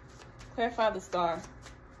 Clarify the Star.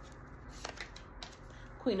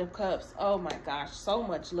 Queen of Cups. Oh my gosh, so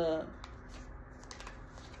much love.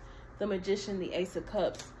 The Magician, the Ace of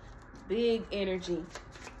Cups. Big energy.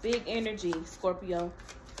 Big energy, Scorpio.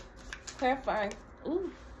 Clarify.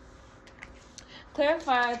 Ooh.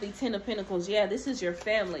 Clarify the Ten of Pentacles. Yeah, this is your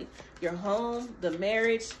family. Your home, the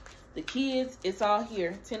marriage, the kids. It's all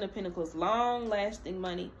here. Ten of Pentacles. Long-lasting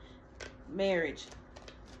money. Marriage.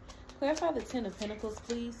 Clarify the Ten of Pentacles,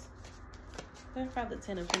 please. Clarify the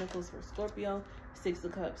Ten of Pentacles for Scorpio. Six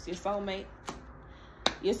of Cups. Your soulmate.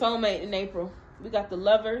 Your soulmate in April. We got the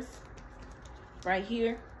Lovers right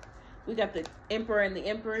here. We got the Emperor and the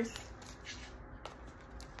Empress.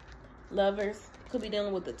 Lovers. Could be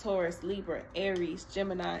dealing with the Taurus, Libra, Aries,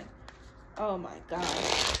 Gemini. Oh my God.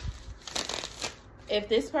 If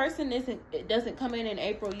this person doesn't come in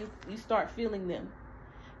April, you start feeling them.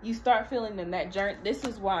 You start feeling them. That journey. This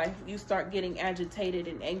is why you start getting agitated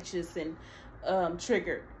and anxious and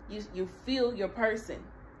triggered. You feel your person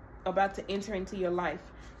about to enter into your life.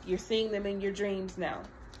 You're seeing them in your dreams now.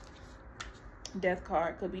 Death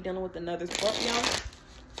card. Could be dealing with another Scorpio.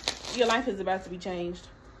 Your life is about to be changed.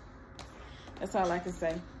 That's all I can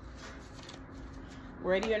say.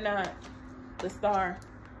 Ready or not, the Star.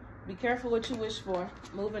 Be careful what you wish for.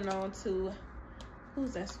 Moving on to,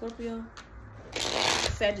 who's that, Scorpio?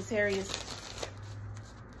 Sagittarius.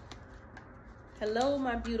 Hello,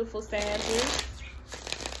 my beautiful Sagittarius.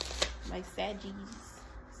 My Saggies.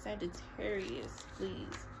 Sagittarius, please.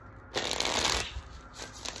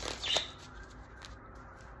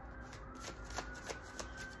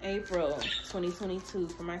 April 2022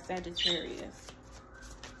 for my Sagittarius.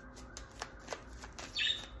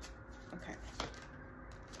 Okay.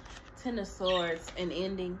 Ten of Swords, an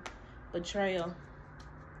ending, betrayal.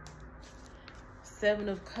 Seven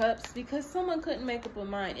of Cups, because someone couldn't make up a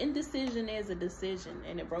mind. Indecision is a decision,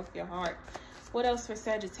 and it broke your heart. What else for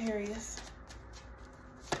Sagittarius?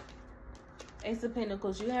 Ace of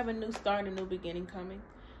Pentacles. You have a new start, a new beginning coming.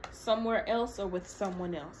 Somewhere else or with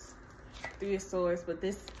someone else. Three of Swords. But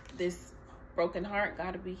this broken heart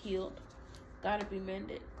got to be healed. Got to be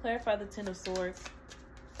mended. Clarify the Ten of Swords.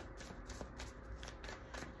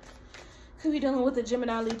 Could be dealing with a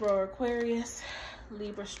Gemini, Libra, or Aquarius.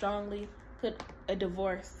 Libra strongly. Could a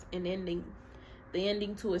divorce, an ending. The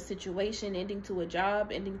ending to a situation, ending to a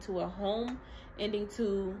job, ending to a home, ending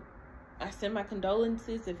to, I send my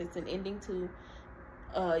condolences if it's an ending to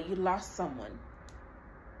you lost someone.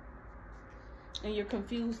 And you're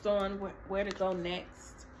confused on where to go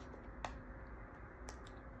next.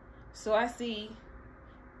 So I see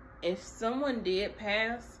if someone did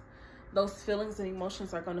pass, those feelings and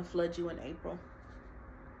emotions are going to flood you in April.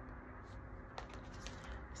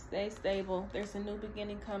 Stay stable. There's a new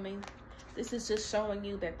beginning coming. This is just showing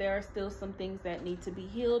you that there are still some things that need to be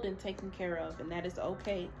healed and taken care of. And that is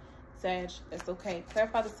okay, Sag. That's okay.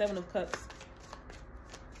 Clarify the Seven of Cups.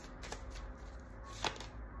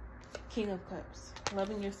 King of Cups.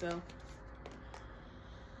 Loving yourself.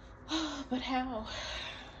 But how?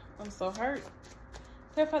 I'm so hurt.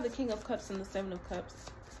 Clarify the King of Cups and the Seven of Cups.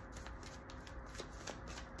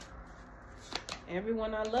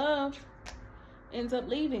 Everyone I love ends up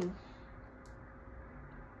leaving.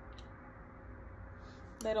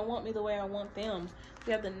 They don't want me the way I want them.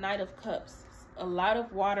 We have the Knight of Cups. A lot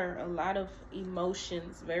of water, a lot of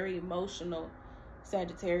emotions, very emotional.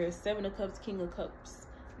 Sagittarius. Seven of Cups, King of Cups,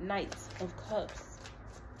 Knight of Cups.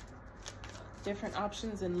 Different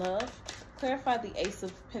options in love. Clarify the Ace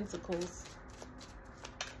of Pentacles.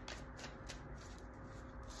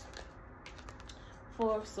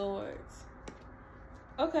 Four of Swords.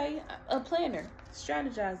 Okay, a planner,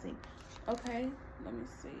 strategizing. Okay, let me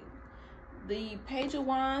see. The Page of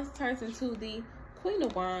Wands turns into the Queen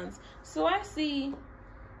of Wands. So I see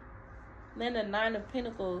then the Nine of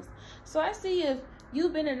Pentacles. So I see if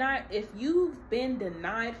you've been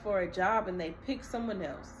denied for a job and they pick someone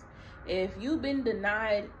else. If you've been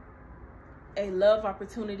denied a love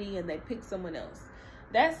opportunity and they pick someone else,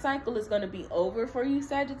 that cycle is going to be over for you,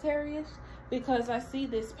 Sagittarius. Because I see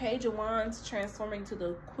this Page of Wands transforming to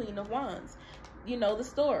the Queen of Wands. You know the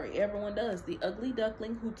story. Everyone does. The ugly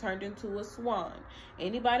duckling who turned into a swan.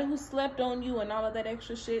 Anybody who slept on you and all of that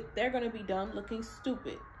extra shit, they're going to be dumb looking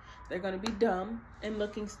stupid. They're going to be dumb and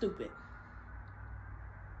looking stupid.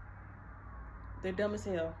 They're dumb as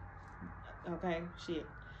hell. Okay? Shit.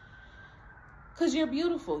 Because you're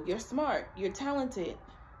beautiful. You're smart. You're talented.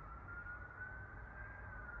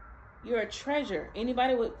 You're a treasure.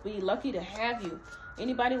 Anybody would be lucky to have you.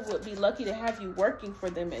 Anybody would be lucky to have you working for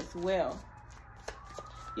them as well.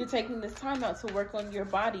 You're taking this time out to work on your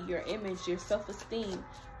body, your image, your self-esteem,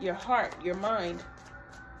 your heart, your mind.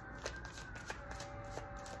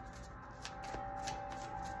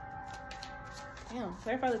 Damn,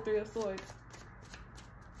 clarify the Three of Swords.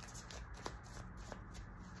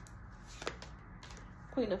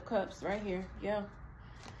 Queen of Cups right here. Yeah.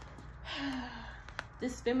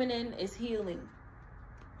 This feminine is healing.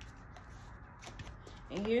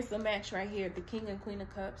 And here's the match right here. The King and Queen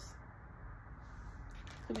of Cups.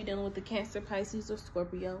 Could be dealing with the Cancer, Pisces, or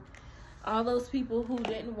Scorpio. All those people who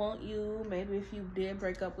didn't want you. Maybe if you did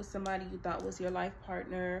break up with somebody you thought was your life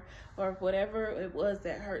partner. Or whatever it was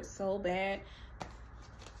that hurt so bad.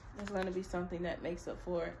 There's going to be something that makes up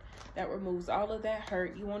for it. That removes all of that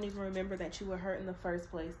hurt. You won't even remember that you were hurt in the first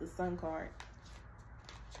place. The Sun card.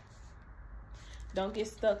 Don't get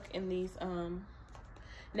stuck in these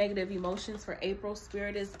negative emotions for April.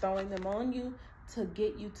 Spirit is throwing them on you to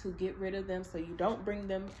get rid of them so you don't bring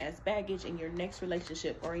them as baggage in your next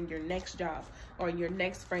relationship or in your next job or in your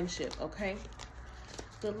next friendship, okay?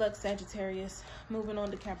 Good luck, Sagittarius. Moving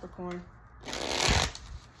on to Capricorn.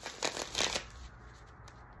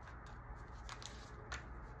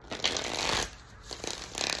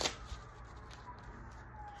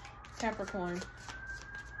 Capricorn.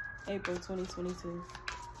 April 2022.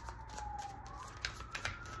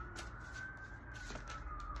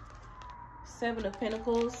 Seven of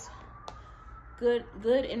Pentacles.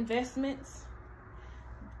 Good investments.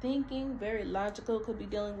 Thinking, very logical. Could be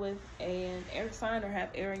dealing with an air sign or have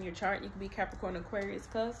air in your chart. You could be Capricorn, Aquarius,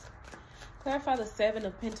 cusp. Clarify the Seven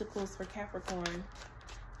of Pentacles for Capricorn.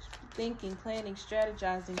 Thinking, planning,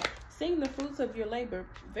 strategizing, seeing the fruits of your labor.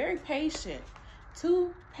 Very patient.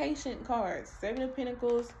 Two patient cards. Seven of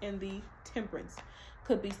Pentacles and the Temperance.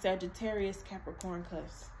 Could be Sagittarius, Capricorn,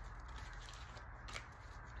 cusp.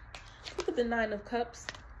 Look at the Nine of Cups.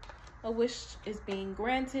 A wish is being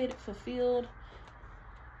granted, fulfilled.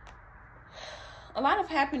 A lot of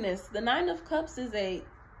happiness. The Nine of Cups is a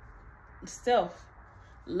self.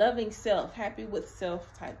 Loving self, happy with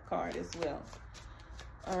self type card as well.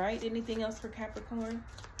 All right, anything else for Capricorn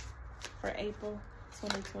for April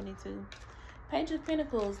 2022? Page of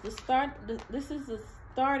Pentacles, this is the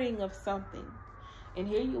starting of something. And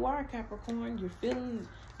here you are, Capricorn. You're feeling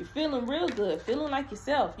real good, feeling like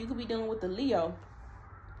yourself. You could be dealing with the Leo.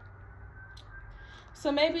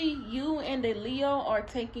 So maybe you and a Leo are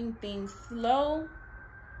taking things slow.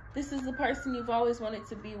 This is the person you've always wanted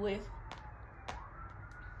to be with.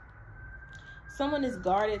 Someone is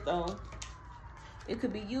guarded though. It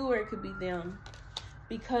could be you or it could be them,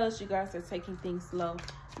 because you guys are taking things slow.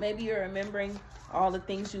 Maybe you're remembering all the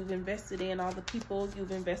things you've invested in, all the people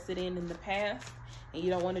you've invested in the past, and you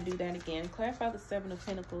don't want to do that again. Clarify the Seven of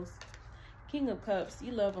Pentacles. King of Cups,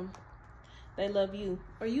 you love them. They love you,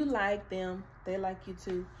 or you like them. They like you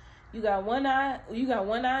too. You got one eye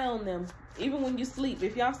on them. Even when you sleep,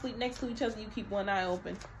 if y'all sleep next to each other, you keep one eye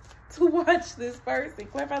open to watch this person.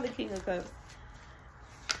 Clarify the King of Cups.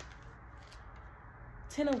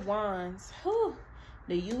 Ten of Wands. Whew.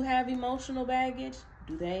 Do you have emotional baggage?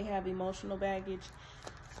 Do they have emotional baggage?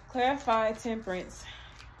 Clarify Temperance.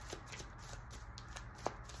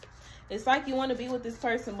 It's like you want to be with this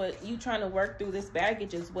person, but you trying to work through this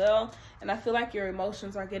baggage as well. And I feel like your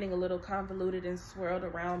emotions are getting a little convoluted and swirled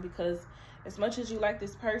around, because as much as you like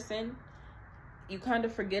this person, you kind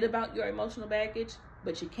of forget about your emotional baggage,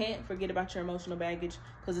 but you can't forget about your emotional baggage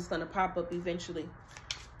because it's going to pop up eventually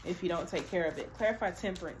if you don't take care of it. Clarify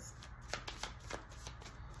Temperance.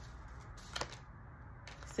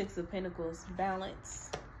 Six of Pentacles, balance,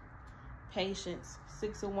 patience.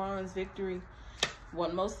 Six of Wands, victory.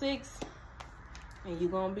 One more six, and you're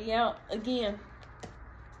going to be out again.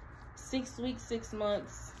 6 weeks, 6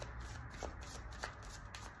 months.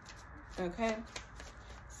 Okay.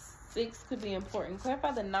 6 could be important.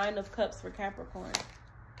 Clarify the Nine of Cups for Capricorn.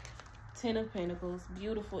 10 of Pentacles,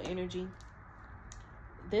 beautiful energy.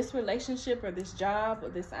 This relationship or this job or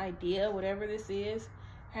this idea, whatever this is,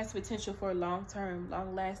 has potential for long-term,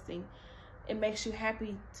 long-lasting. It makes you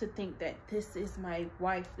happy to think that this is my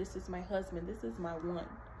wife, this is my husband, this is my one.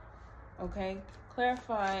 Okay?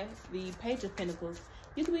 Clarify the Page of Pentacles.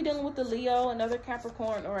 You could be dealing with the Leo, another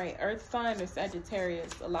Capricorn, or an Earth sign, or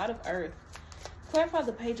Sagittarius. A lot of Earth. Clarify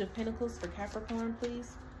the Page of Pentacles for Capricorn,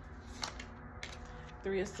 please.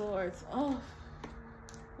 Three of Swords. Oh,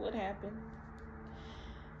 what happened?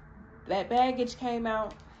 That baggage came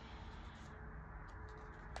out.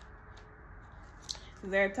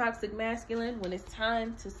 They're toxic masculine when it's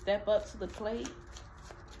time to step up to the plate.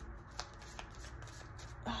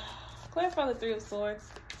 Clarify the Three of Swords.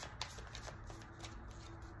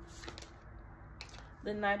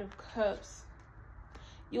 The Knight of Cups.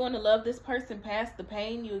 You want to love this person past the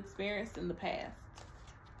pain you experienced in the past.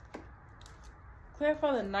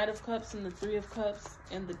 Clarify the Knight of Cups and the Three of Cups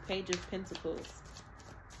and the Page of Pentacles.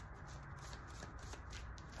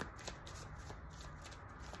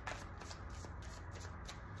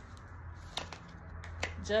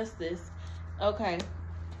 Justice. Okay.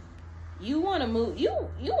 You want to move. You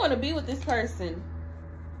want to be with this person.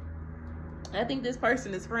 I think this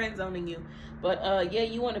person is friend zoning you. But yeah,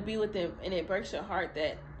 you want to be with them, and it breaks your heart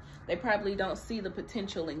that they probably don't see the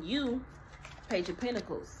potential in you, Page of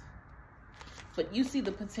Pentacles. But you see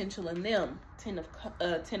the potential in them, Ten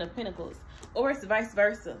of Pentacles. Or it's vice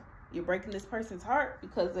versa. You're breaking this person's heart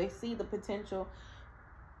because they see the potential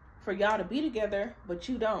for y'all to be together, but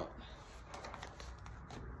you don't.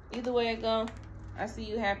 Either way it go, I see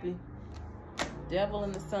you happy. Devil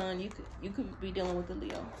in the Sun. You could be dealing with the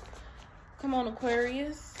Leo. Come on,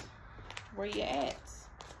 Aquarius. Where you at?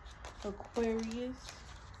 Aquarius.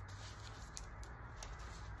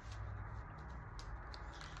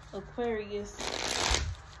 Aquarius.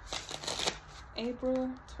 April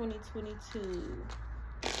 2022.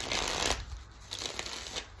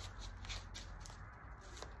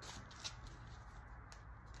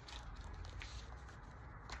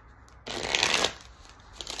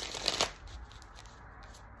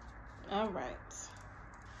 All right.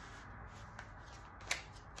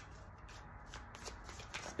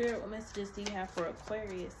 Spirit, what messages do you have for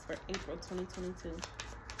Aquarius for April 2022?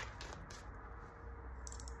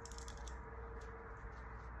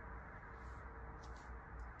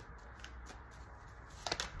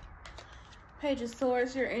 Page of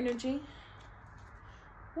Swords, your energy.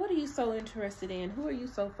 What are you so interested in? Who are you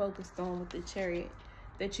so focused on with the Chariot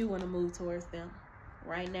that you want to move towards them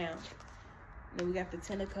right now? And then we got the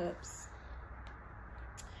Ten of Cups.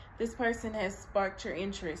 This person has sparked your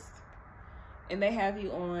interest, and they have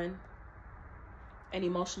you on an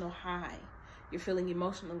emotional high. You're feeling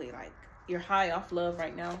emotionally like you're high off love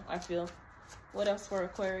right now, I feel. What else for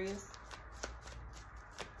Aquarius?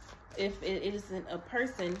 if it isn't a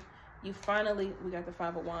person, you finally, we got the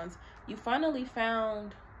Five of Wands, you finally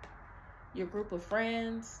found your group of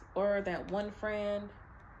friends, or that one friend,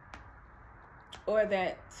 or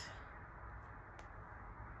that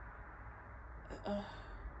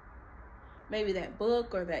maybe that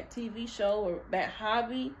book or that TV show or that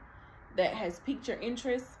hobby that has piqued your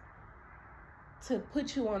interest to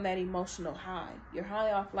put you on that emotional high. You're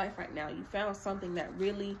high off life right now. You found something that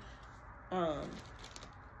really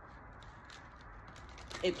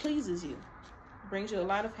it pleases you, brings you a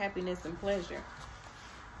lot of happiness and pleasure.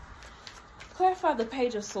 Clarify the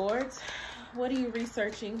Page of Swords. What are you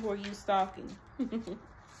researching? Who are you stalking?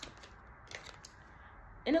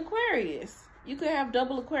 An Aquarius. You could have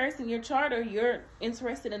double Aquarius in your chart, or you're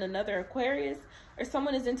interested in another Aquarius, or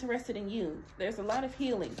someone is interested in you. There's a lot of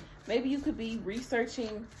healing. Maybe you could be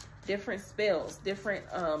researching different spells, different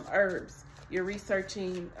herbs. You're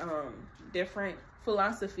researching different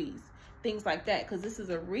philosophies, things like that, because this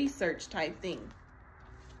is a research type thing.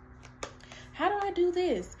 How do I do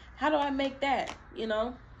this? How do I make that? You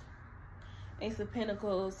know? Ace of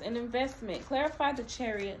Pentacles. An investment. Clarify the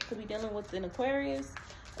Chariot. Could be dealing with an Aquarius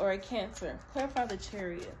or a Cancer. Clarify the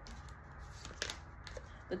Chariot.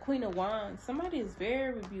 The Queen of Wands. Somebody is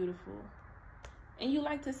very beautiful. And you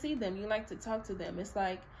like to see them. You like to talk to them. It's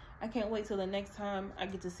like, I can't wait till the next time I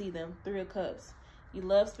get to see them. Three of Cups. You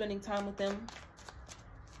love spending time with them.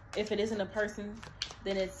 If it isn't a person,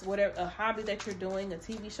 then it's whatever, a hobby that you're doing, a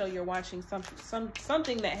TV show you're watching,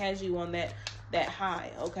 something that has you on that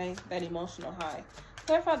high, okay? That emotional high.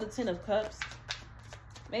 Clarify the Ten of Cups.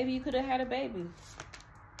 Maybe you could have had a baby.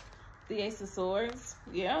 The Ace of Swords.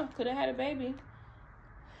 Yeah, could have had a baby.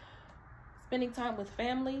 Spending time with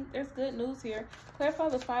family. There's good news here. Clarify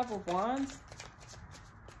the Five of Wands.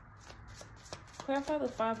 Clarify the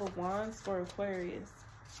Five of Wands for Aquarius.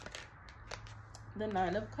 The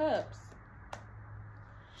Nine of Cups.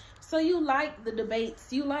 So you like the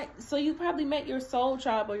debates. So you probably met your soul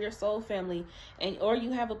tribe or your soul family, or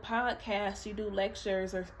you have a podcast, you do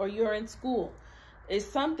lectures, or you're in school. It's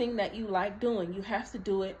something that you like doing. You have to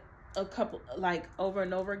do it a couple, like over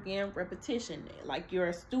and over again, repetition, like you're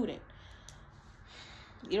a student.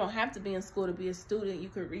 You don't have to be in school to be a student. You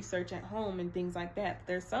could research at home and things like that.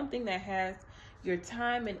 There's something that has your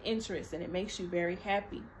time and interest, and it makes you very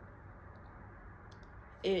happy.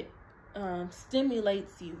 It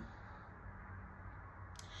stimulates you.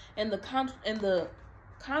 And the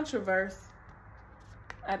controversy,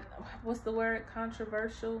 what's the word?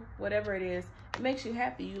 Controversial, whatever it is, it makes you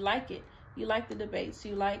happy. You like it. You like the debates.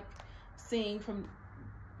 You like seeing from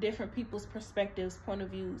different people's perspectives, point of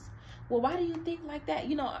views. Well, why do you think like that?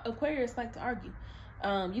 You know, Aquarius like to argue.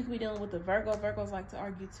 You could be dealing with a Virgo. Virgos like to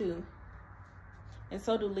argue too. And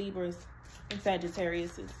so do Libras and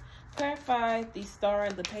Sagittariuses. Clarify the Star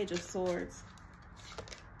and the Page of Swords.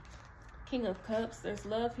 King of Cups. There's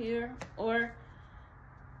love here. Or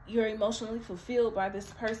you're emotionally fulfilled by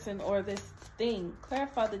this person or this thing.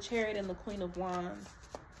 Clarify the Chariot and the Queen of Wands.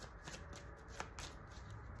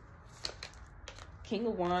 King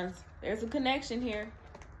of Wands. There's a connection here.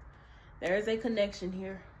 There is a connection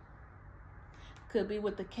here. Could be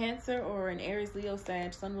with the Cancer or an Aries, Leo,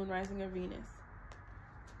 Sag, Sun, Moon, Rising, or Venus.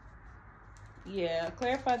 Yeah,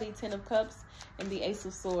 clarify the Ten of Cups and the Ace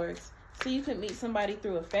of Swords. So you could meet somebody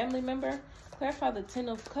through a family member. Clarify the Ten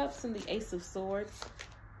of Cups and the Ace of Swords.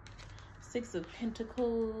 Six of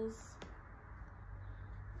Pentacles.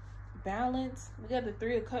 Balance. We got the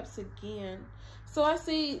Three of Cups again. So I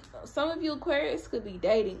see some of you Aquarius could be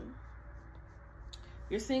dating.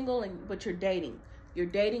 You're single, but you're dating. Your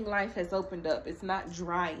dating life has opened up. It's not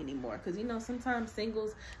dry anymore. Because, you know, sometimes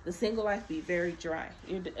the single life be very dry.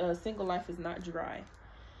 Your single life is not dry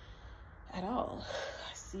at all.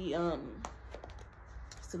 I see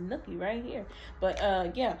some nookie right here. But,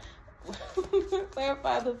 yeah.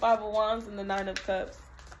 Clarify the Five of Wands and the Nine of Cups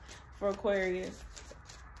for Aquarius.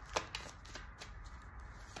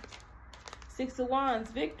 Six of Wands,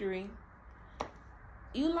 victory.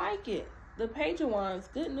 You like it. The Page of Wands,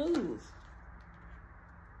 good news.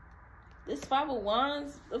 This Five of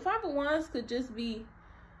Wands, the Five of Wands could just be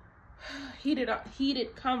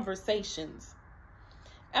heated conversations.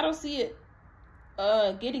 I don't see it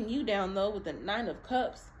getting you down though with the Nine of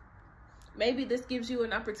Cups. Maybe this gives you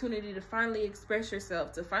an opportunity to finally express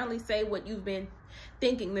yourself, to finally say what you've been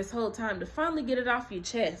thinking this whole time, to finally get it off your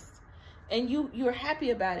chest. And you're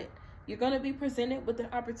happy about it. You're going to be presented with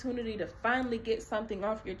the opportunity to finally get something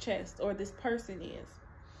off your chest, or this person is.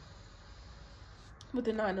 With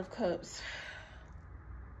the Nine of Cups.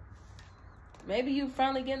 Maybe you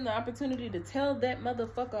finally getting the opportunity to tell that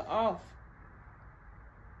motherfucker off.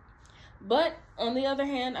 But on the other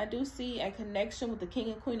hand, I do see a connection with the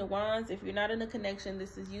King and Queen of Wands. If you're not in a connection,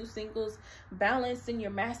 this is you singles balancing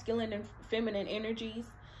your masculine and feminine energies.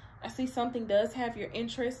 I see something does have your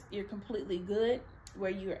interest. You're completely good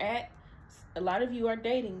where you're at. A lot of you are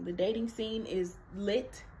dating. The dating scene is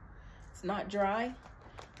lit. It's not dry.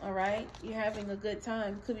 All right. You're having a good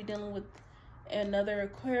time. Could be dealing with another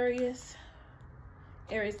Aquarius,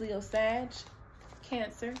 Aries, Leo, Sag,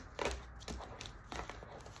 Cancer,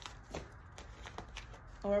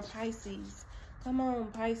 or Pisces. Come on,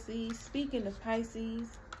 Pisces. Speaking of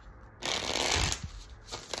Pisces,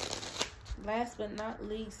 last but not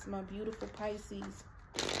least, my beautiful Pisces.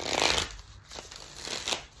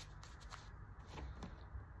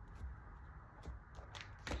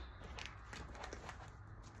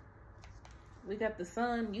 We got the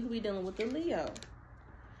Sun. You could be dealing with the Leo.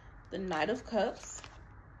 The Knight of Cups.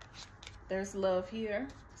 There's love here.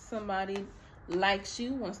 Somebody likes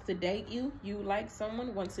you, wants to date you. You like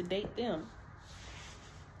someone, wants to date them.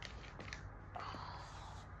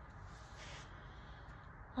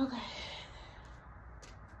 Okay.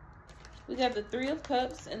 We got the Three of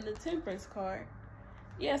Cups and the Temperance card.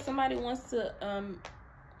 Yeah, somebody wants to,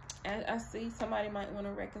 I see somebody might want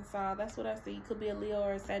to reconcile. That's what I see. Could be a Leo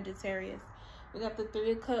or a Sagittarius. We got the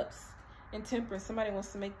Three of Cups and Temperance. Somebody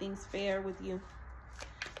wants to make things fair with you.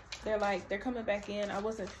 They're like, they're coming back in. I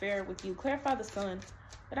wasn't fair with you. Clarify the Sun.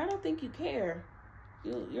 But I don't think you care.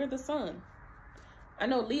 You're the Sun. I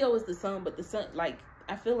know Leo is the Sun, but the Sun, like,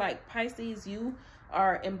 I feel like Pisces, you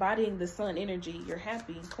are embodying the Sun energy. You're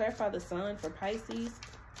happy. Clarify the Sun for Pisces.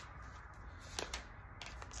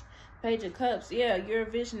 Page of Cups. Yeah, you're a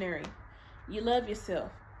visionary. You love yourself.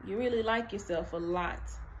 You really like yourself a lot.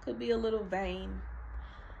 Could be a little vain,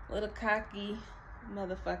 a little cocky,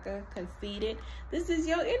 motherfucker, conceited. This is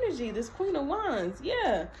your energy, this Queen of Wands.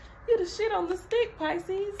 Yeah, you're the shit on the stick,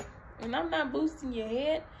 Pisces. And I'm not boosting your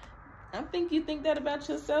head. I think you think that about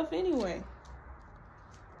yourself anyway.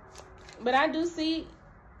 But I do see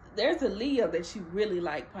there's a Leo that you really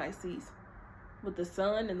like, Pisces. With the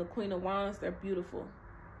Sun and the Queen of Wands, they're beautiful.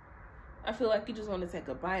 I feel like you just want to take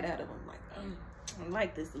a bite out of them. Like, I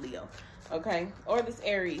like this Leo. Okay, or this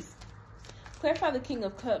Aries. Clarify the King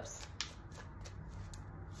of Cups.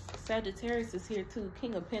 Sagittarius is here too.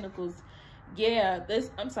 King of Pentacles. Yeah, this,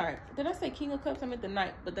 I'm sorry. Did I say King of Cups? I meant the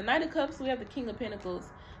Knight. But the Knight of Cups, we have the King of Pentacles.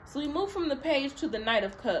 So we move from the page to the Knight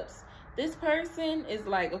of Cups. This person is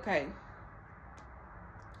like, okay,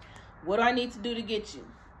 what do I need to do to get you?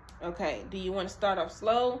 Okay, do you want to start off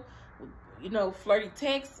slow? You know, flirty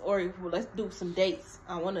texts, or well, let's do some dates.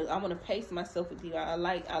 I wanna pace myself with you. I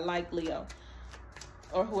like Leo,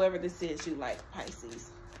 or whoever this is you like, Pisces,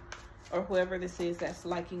 or whoever this is that's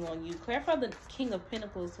liking on you. Clarify the King of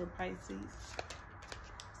Pentacles for Pisces.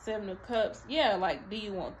 Seven of Cups. Yeah, like, do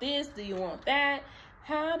you want this? Do you want that?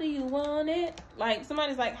 How do you want it? Like,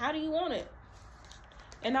 somebody's like, how do you want it?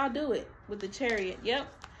 And I'll do it with the Chariot. Yep.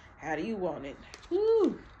 How do you want it?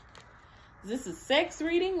 Woo. Is this a sex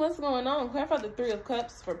reading? What's going on? Clarify the Three of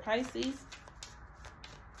Cups for Pisces.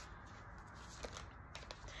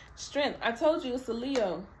 Strength. I told you it's a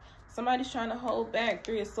Leo. Somebody's trying to hold back.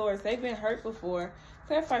 Three of Swords. They've been hurt before.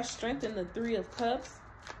 Clarify strength in the Three of Cups.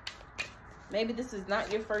 Maybe this is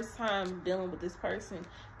not your first time dealing with this person.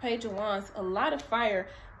 Page of Wands. A lot of fire.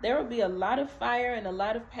 There will be a lot of fire and a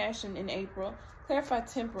lot of passion in April. Clarify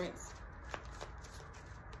Temperance.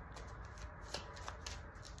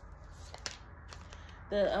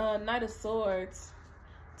 The Knight of Swords.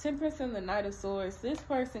 Temperance and the Knight of Swords. This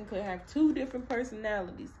person could have two different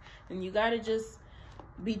personalities. And you got to just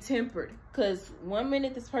be tempered. Because one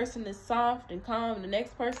minute this person is soft and calm. The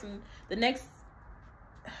next person, what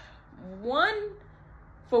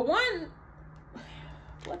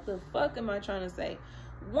the fuck am I trying to say?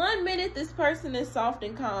 1 minute this person is soft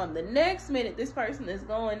and calm. The next minute this person is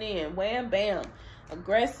going in. Wham, bam.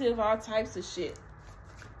 Aggressive, all types of shit.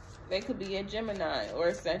 They could be a Gemini or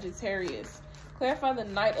a Sagittarius. Clarify the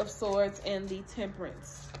Knight of Swords and the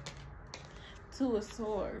Temperance. Two of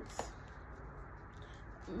Swords.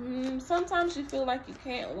 Sometimes you feel like you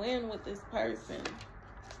can't win with this person.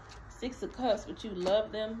 Six of Cups, but you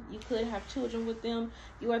love them. You could have children with them.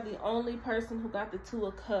 You are the only person who got the Two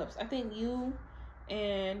of Cups. I think you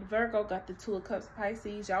and Virgo got the Two of Cups,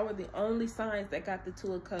 Pisces. Y'all were the only signs that got the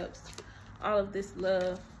Two of Cups. All of this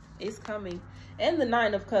love is coming. And the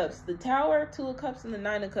Nine of Cups. The Tower, Two of Cups, and the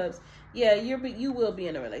Nine of Cups. Yeah, you will be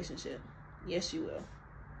in a relationship. Yes, you will.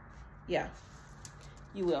 Yeah,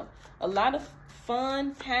 you will. A lot of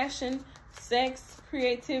fun, passion, sex,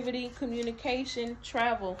 creativity, communication,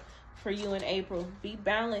 travel for you in April. Be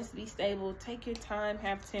balanced, be stable, take your time,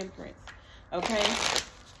 have temperance. Okay?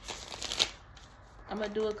 I'm going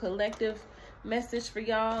to do a collective message for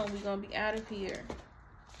y'all, and we're going to be out of here.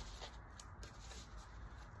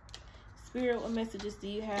 Spirit, what messages do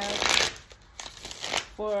you have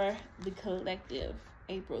for the collective,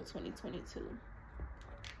 April 2022?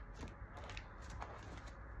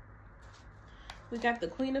 We got the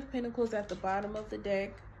Queen of Pentacles at the bottom of the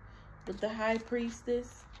deck with the High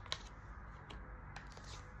Priestess,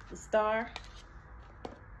 the Star,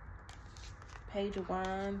 Page of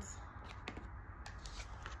Wands,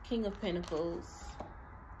 King of Pentacles,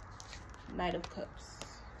 Knight of Cups,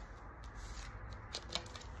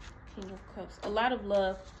 King of Cups. A lot of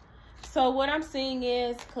love. So what I'm seeing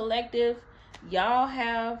is, collective, y'all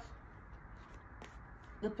have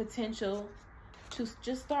the potential to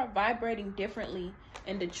just start vibrating differently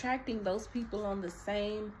and attracting those people on the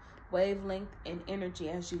same wavelength and energy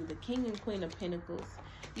as you. The King and Queen of Pentacles.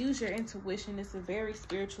 Use your intuition. It's a very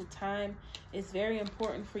spiritual time. It's very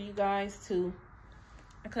important for you guys to...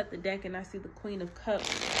 I cut the deck and I see the Queen of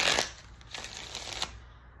Cups.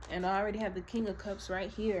 And I already have the King of Cups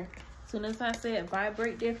right here. As soon as I said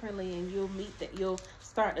vibrate differently, and you'll meet that, you'll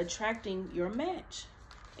start attracting your match.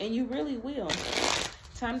 And you really will.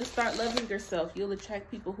 Time to start loving yourself. You'll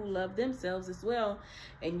attract people who love themselves as well.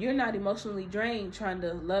 And you're not emotionally drained trying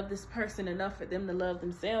to love this person enough for them to love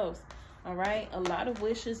themselves. All right? A lot of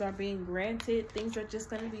wishes are being granted. Things are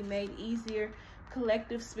just going to be made easier.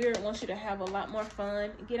 Collective, Spirit wants you to have a lot more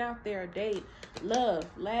fun. Get out there, date, love,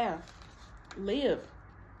 laugh, live.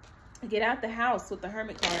 Get out the house with the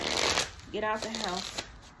Hermit card. Get out the house.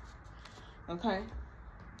 Okay?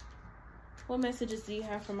 What messages do you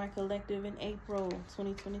have for my collective in April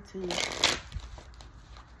 2022?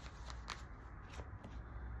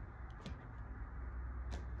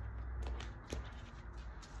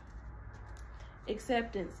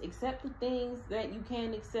 Acceptance. Accept the things that you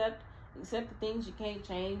can accept. Accept the things you can't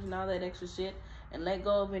change and all that extra shit. And let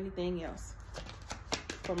go of anything else.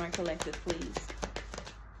 For my collective, please.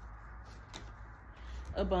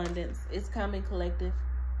 Abundance. It's coming, collective.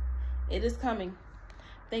 It is coming.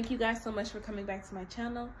 Thank you guys so much for coming back to my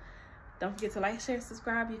channel. Don't forget to like, share,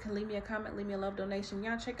 subscribe. You can leave me a comment, leave me a love donation.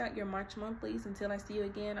 Y'all check out your March monthlies. Until I see you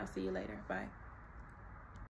again, I'll see you later. Bye.